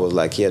that's why I was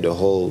like, yeah, the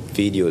whole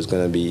video is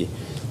gonna be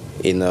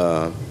in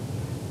a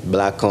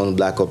black-owned,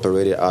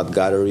 black-operated art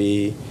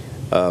gallery,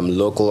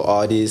 local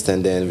artists,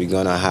 and then we're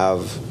gonna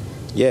have,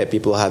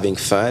 people having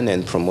fun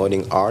and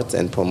promoting art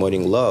and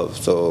promoting love.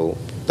 So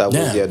that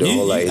was the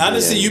whole idea.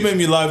 Honestly, you made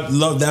me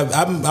love that.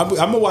 I'm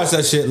gonna watch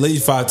that shit at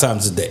least 5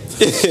 times a day.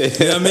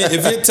 You know what I mean?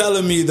 If you're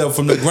telling me that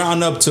from the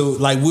ground up to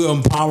like we're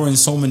empowering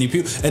so many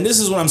people, and this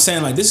is what I'm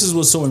saying. Like this is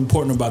what's so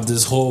important about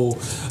this whole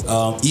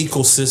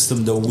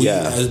ecosystem that we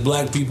as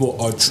black people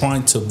are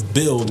trying to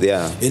build.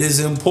 Yeah, it is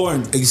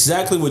important.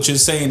 Exactly what you're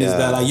saying is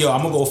that like, yo,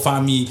 I'm gonna go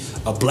find me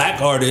a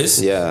black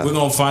artist. Yeah, we're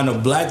gonna find a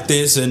black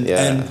this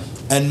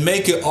and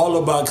make it all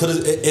about,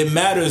 because it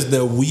matters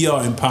that we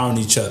are empowering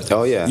each other.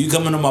 Oh, yeah. You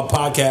come into my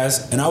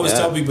podcast, and I always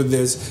tell people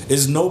this,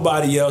 is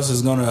nobody else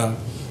is going to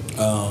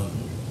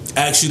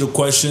ask you the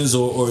questions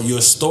or your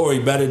story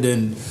better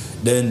than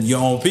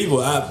your own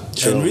people. And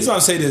the reason I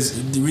say this,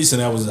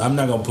 recently I'm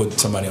not going to put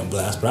somebody on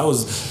blast, but I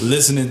was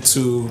listening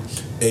to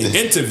an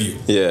interview.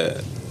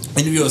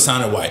 Interview with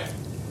Sounded White,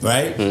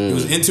 right? It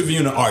was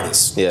interviewing an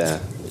artist.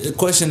 The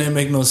question didn't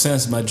make no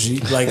sense, my G.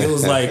 Like it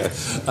was like,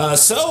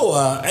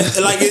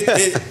 like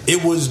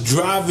it was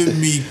driving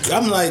me.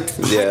 I'm like,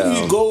 how do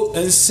you go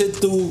and sit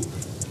through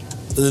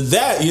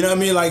that? You know what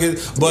I mean? Like,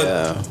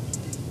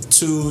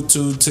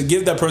 to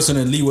give that person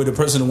a leeway, the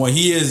person one,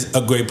 he is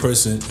a great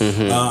person,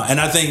 and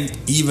I think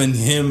even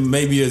him,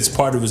 maybe it's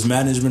part of his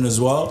management as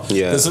well.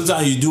 Because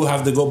sometimes you do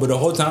have to go, but the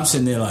whole time I'm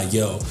sitting there like,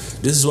 yo,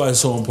 this is why it's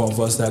so important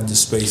for us to have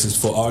this space. It's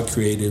for our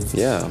creative,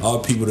 our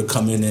people to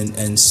come in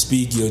and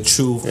speak your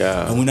truth,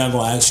 and we're not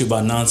gonna ask you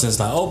about nonsense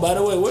like, oh, by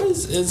the way, where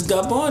is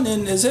Gabon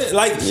and is it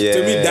like to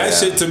me that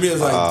shit to me is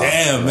like,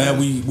 damn man,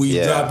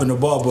 we dropping the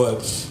ball,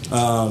 but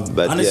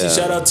honestly,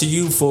 shout out to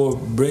you for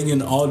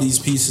bringing all these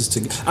pieces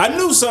together. I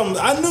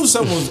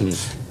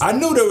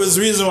knew there was a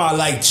reason why I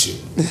liked you.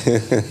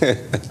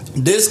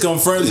 This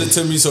confirms it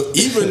to me. So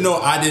even though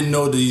I didn't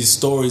know these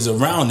stories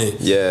around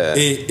it,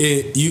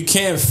 you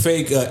can't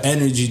fake an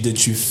energy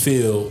that you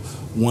feel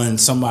when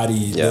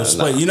somebody does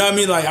play. You know what I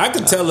mean? Like I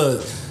could tell a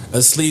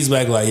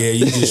sleazebag like,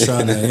 you just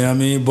trying to, you know what I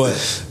mean? But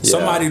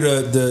somebody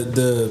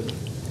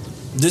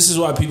this is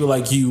why people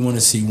like you want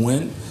to see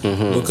win,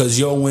 because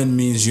your win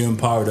means you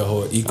empower the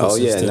whole ecosystem. Oh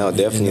yeah, no,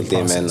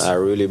 definitely, man. I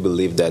really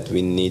believe that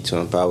we need to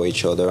empower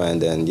each other,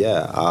 and then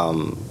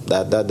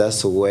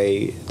that's the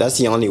way. That's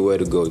the only way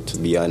to go. To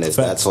be honest,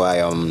 that's why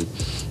in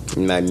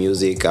my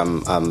music,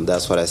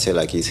 that's what I say.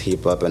 Like it's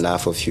hip hop and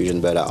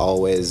Afrofusion, but I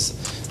always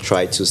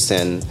try to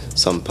send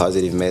some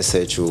positive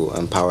message to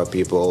empower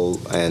people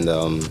and.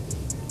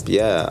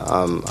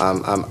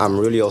 I'm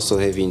really also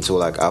heavy into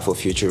like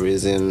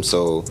Afrofuturism.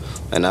 So,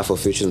 and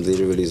Afrofuturism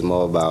literally is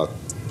more about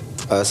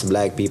us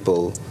black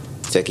people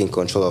taking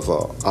control of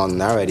our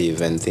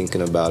narrative and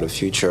thinking about the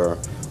future.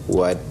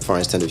 What, for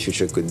instance, the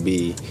future could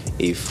be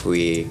if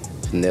we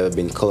never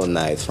been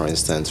colonized, for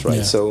instance,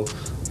 right? So,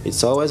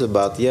 it's always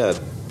about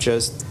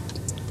just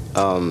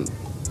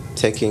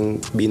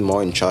being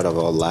more in charge of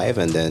our life,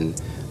 and then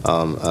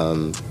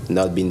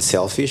not being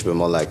selfish, but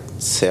more like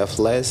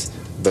selfless.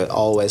 But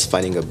always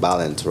finding a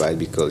balance, right?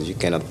 Because you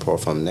cannot pour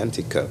from an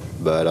empty cup.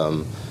 But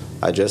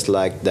I just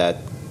like that.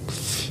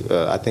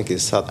 I think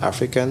it's South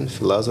African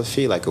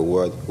philosophy, like a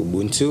word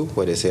Ubuntu,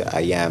 where they say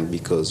 "I am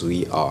because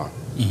we are."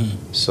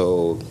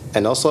 So,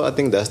 and also I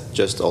think that's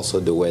just also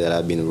the way that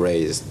I've been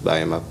raised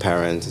by my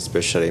parents,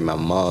 especially my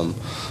mom,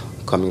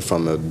 coming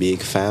from a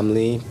big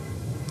family.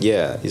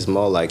 It's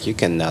more like you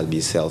cannot be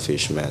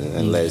selfish, man,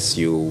 unless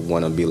you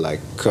want to be like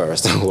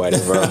cursed or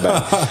whatever.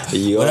 But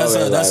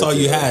that's all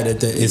you had at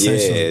the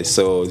essentially.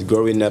 So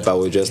growing up, I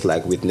was just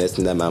like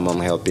witnessing that my mom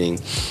helping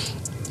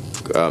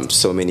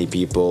so many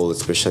people,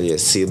 especially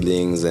as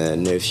siblings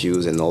and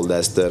nephews and all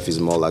that stuff. Is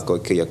more like,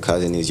 okay, your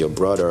cousin is your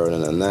brother,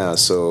 and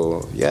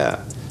so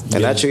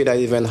and actually that's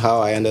even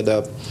how I ended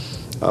up.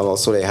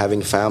 Also,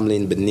 having family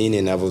in Benin,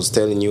 and I was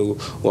telling you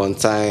one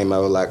time, I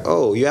was like,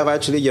 "Oh, you have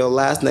actually your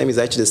last name is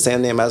actually the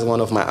same name as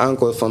one of my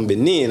uncles from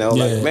Benin." I was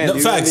like, "Man,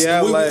 facts. I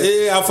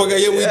forgot.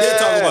 We did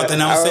talk about that.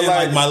 And I was saying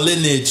like my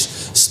lineage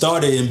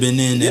started in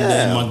Benin, and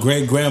then my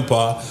great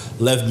grandpa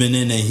left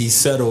Benin and he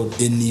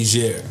settled in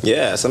Niger.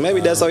 So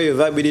maybe that's how you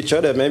vibe with each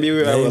other. Maybe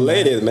we are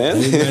related, man.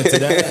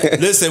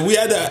 Listen, we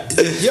had that.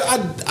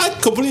 I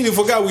completely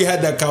forgot we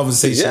had that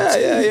conversation.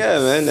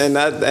 Man.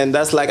 And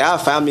that's like our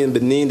family in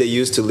Benin. They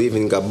used to live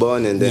in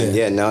Gabon, and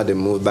then now they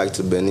moved back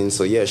to Benin.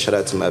 So shout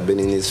out to my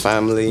Beninese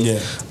family.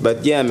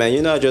 But man,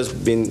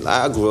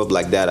 I grew up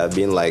like that. I've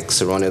been like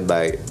surrounded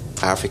by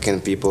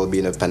African people,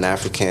 being a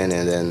Pan-African,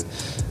 and then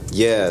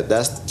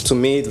that's to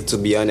me. To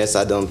be honest,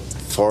 I don't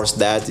force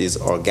that. It's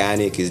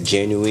organic. It's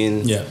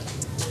genuine.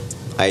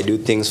 I do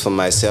things for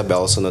myself, but I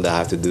also know that I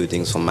have to do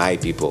things for my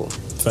people.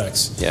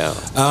 Facts.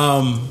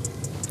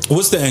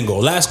 What's the end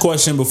goal? Last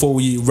question before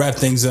we wrap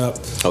things up.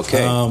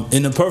 Okay.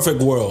 In the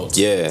perfect world.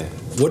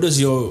 What is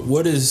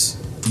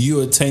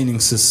you attaining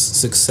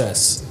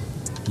success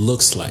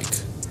looks like?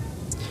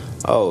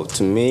 Oh,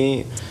 to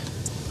me,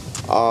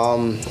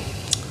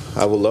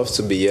 I would love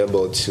to be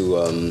able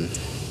to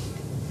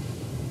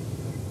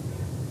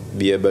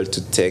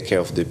take care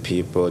of the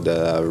people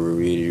that I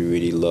really,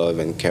 really love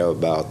and care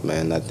about,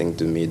 man. I think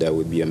to me that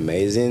would be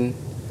amazing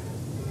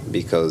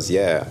because,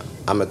 yeah,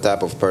 I'm a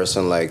type of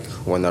person like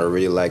when I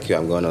really like you,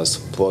 I'm gonna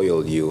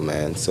spoil you,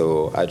 man.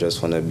 So I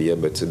just want to be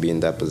able to be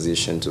in that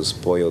position to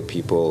spoil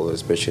people,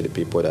 especially the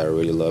people that I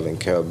really love and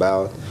care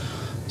about.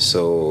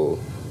 So,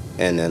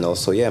 and then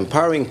also, yeah,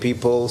 empowering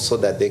people so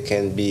that they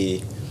can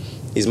be.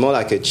 It's more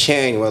like a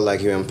chain where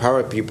like you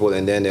empower people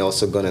and then they're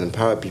also gonna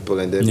empower people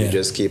and then you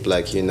just keep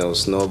like, you know,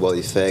 snowball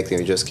effect and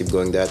you just keep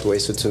going that way.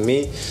 So to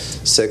me,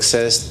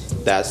 success,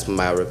 that's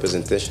my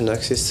representation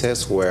of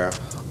success, where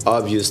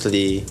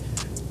obviously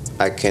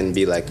I can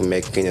be like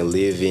making a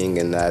living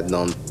and I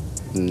don't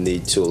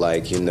need to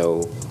like, you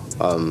know,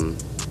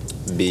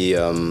 be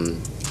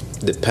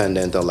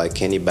dependent on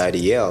like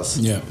anybody else.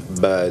 Yeah.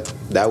 But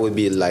that would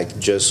be like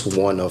just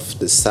one of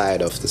the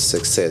side of the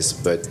success.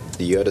 But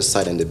the other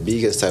side and the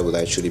biggest side would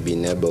actually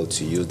being able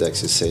to use that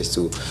success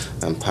to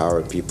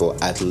empower people,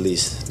 at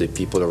least the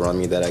people around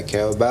me that I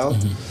care about.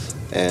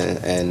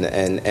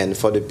 And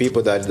for the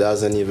people that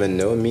doesn't even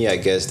know me, I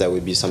guess that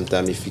would be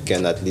sometime if you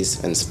can at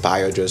least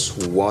inspire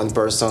just one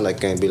person that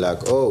can be like,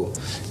 oh,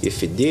 if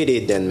he did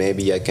it, then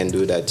maybe I can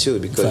do that too.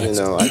 Because, you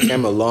know, I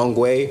came a long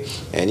way,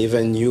 and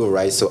even you,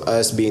 right? So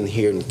us being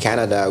here in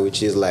Canada,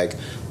 which is like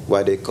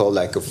what they call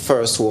like a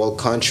first world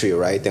country,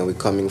 right? And we're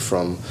coming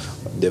from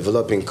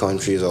developing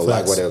countries or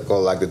like what they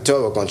call like the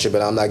third world country.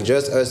 But I'm like,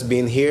 just us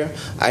being here,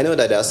 I know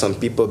that there are some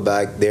people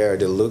back there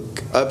that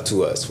look up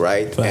to us,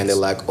 right? And they're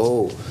like,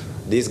 oh,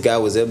 this guy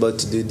was able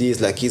to do this,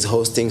 like he's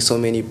hosting so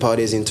many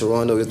parties in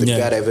Toronto. He's the guy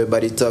that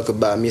everybody talk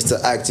about, Mr.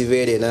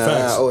 Activated.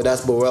 Oh,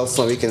 that's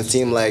Borelson. We can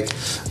see him like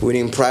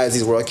winning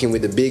prizes, working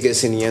with the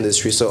biggest in the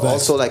industry. So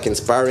also like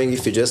inspiring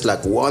if you're just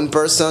like one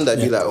person that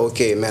be like,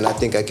 okay, man, I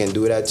think I can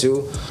do that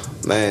too.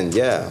 Man,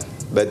 yeah.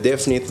 But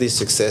definitely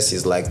success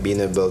is like being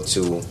able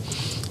to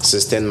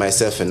sustain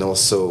myself and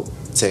also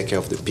take care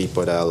of the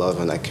people that I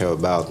love and I care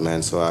about,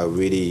 man. So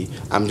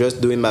I'm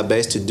just doing my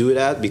best to do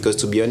that because,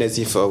 to be honest,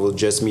 if I was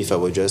just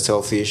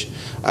selfish,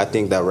 I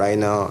think that right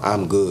now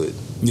I'm good.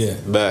 Yeah.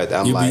 But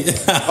I'm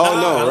oh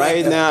no,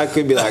 right now I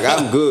could be like,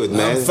 I'm good,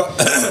 man.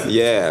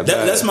 Yeah.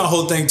 That's my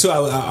whole thing too.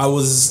 I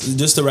was,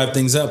 just to wrap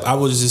things up, I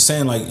was just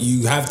saying like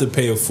you have to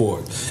pay it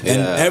forward.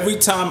 And every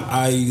time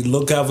I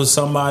look out for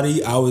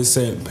somebody, I always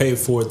say pay it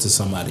forward to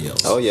somebody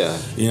else. Oh yeah.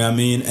 You know what I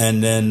mean?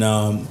 And then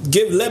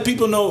let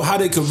people know how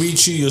they can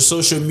reach you, your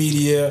social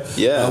media,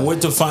 where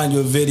to find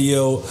your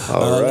video.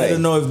 Let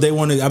them know if they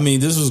want to. I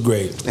mean, this was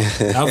great.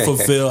 I'm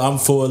fulfilled. I'm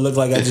full. It looked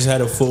like I just had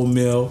a full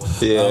meal.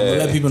 But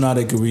let people know how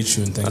they can reach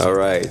you. All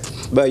right.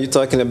 But you're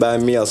talking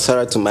about me. I'll shout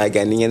out to my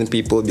Ghanaian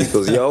people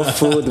because your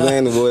food,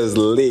 man, was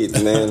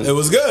lit, man. It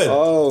was good.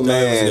 Oh,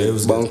 man. It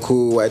was good.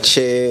 Banku,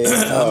 wache.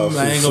 I'm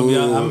going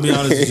to be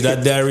honest with you.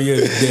 That diarrhea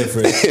is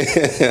different.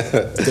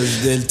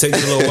 Because it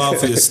takes a little while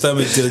for your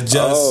stomach to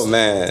adjust. Oh,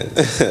 man.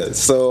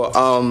 So,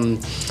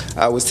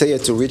 I would say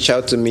to reach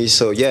out to me.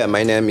 So, yeah,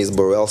 my name is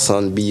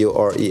Borelson,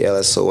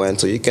 Borelson.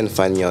 So you can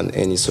find me on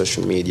any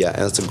social media,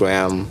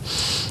 Instagram,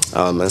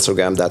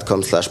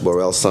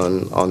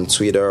 Instagram.com/Borelson. On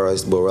Twitter,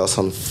 it's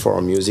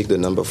Borelson4Music, the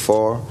number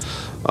 4.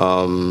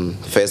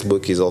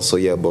 Facebook is also,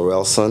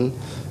 Borelson.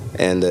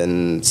 And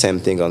then same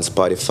thing on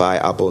Spotify,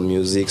 Apple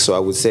Music. So I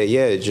would say,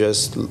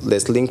 just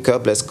let's link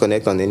up, let's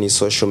connect on any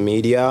social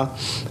media.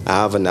 I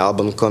have an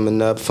album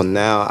coming up. For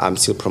now, I'm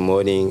still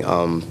promoting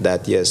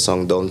that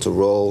song Down to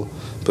Roll,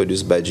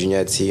 produced by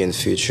Junior T and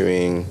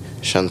featuring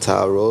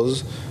Chantal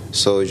Rose.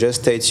 So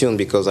just stay tuned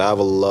because I have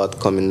a lot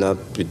coming up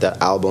with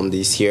that album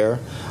this year.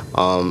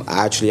 I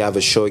actually have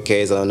a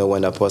showcase. I don't know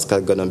when that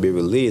podcast is going to be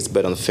released,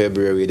 but on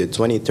February the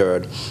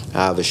 23rd,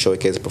 I have a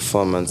showcase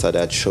performance at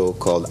that show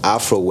called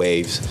Afro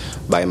Waves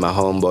by my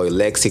homeboy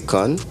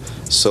Lexicon.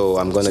 So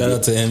I'm going to shout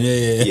out to him,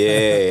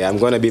 yeah. I'm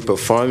going to be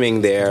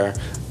performing there,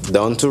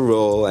 Down to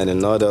Roll, and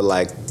another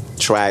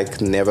track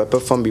never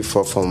performed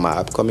before from my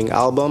upcoming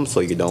album,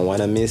 so you don't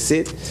want to miss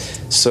it.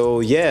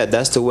 So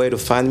that's the way to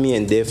find me,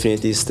 and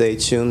definitely stay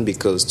tuned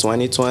because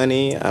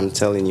 2020, I'm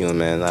telling you,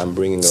 man, I'm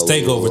bringing a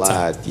lot.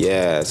 Time.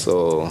 Yeah,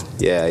 so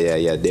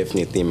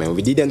definitely, man.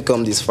 We didn't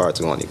come this far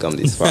to only come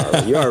this far.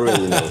 You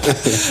already know.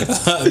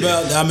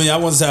 Well, I mean, I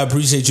want to say I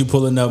appreciate you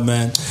pulling up,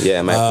 man.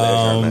 Yeah, my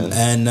pleasure, man.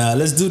 And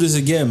let's do this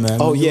again,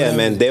 man. Oh yeah,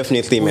 man,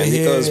 definitely, man.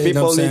 Because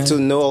people need to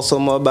know also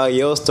more about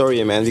your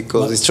story, man.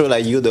 Because it's true,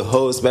 like you the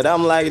host, but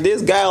I'm like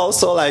this guy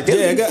also putting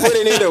in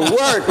the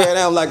work, man.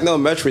 I'm like, no,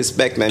 much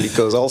respect, man.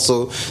 Because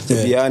also,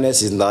 to be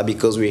honest, it's not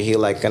because we're here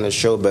kind of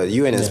show, but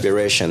you an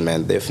inspiration,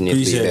 man.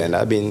 Definitely, man.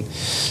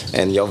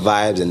 And your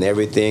vibes and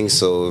everything,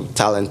 so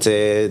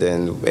talented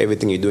and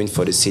everything you're doing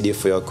for the city,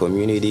 for your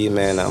community,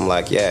 man. I'm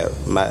like,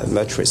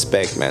 much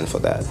respect, man, for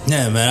that.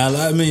 Yeah, man.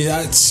 I mean,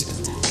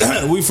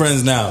 we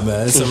friends now,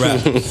 man. It's a wrap.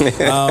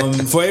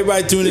 For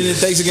everybody tuning in,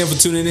 thanks again for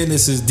tuning in.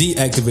 This is The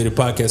Activated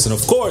Podcast, and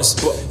of course,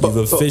 you've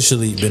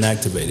officially been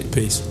activated.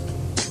 Peace.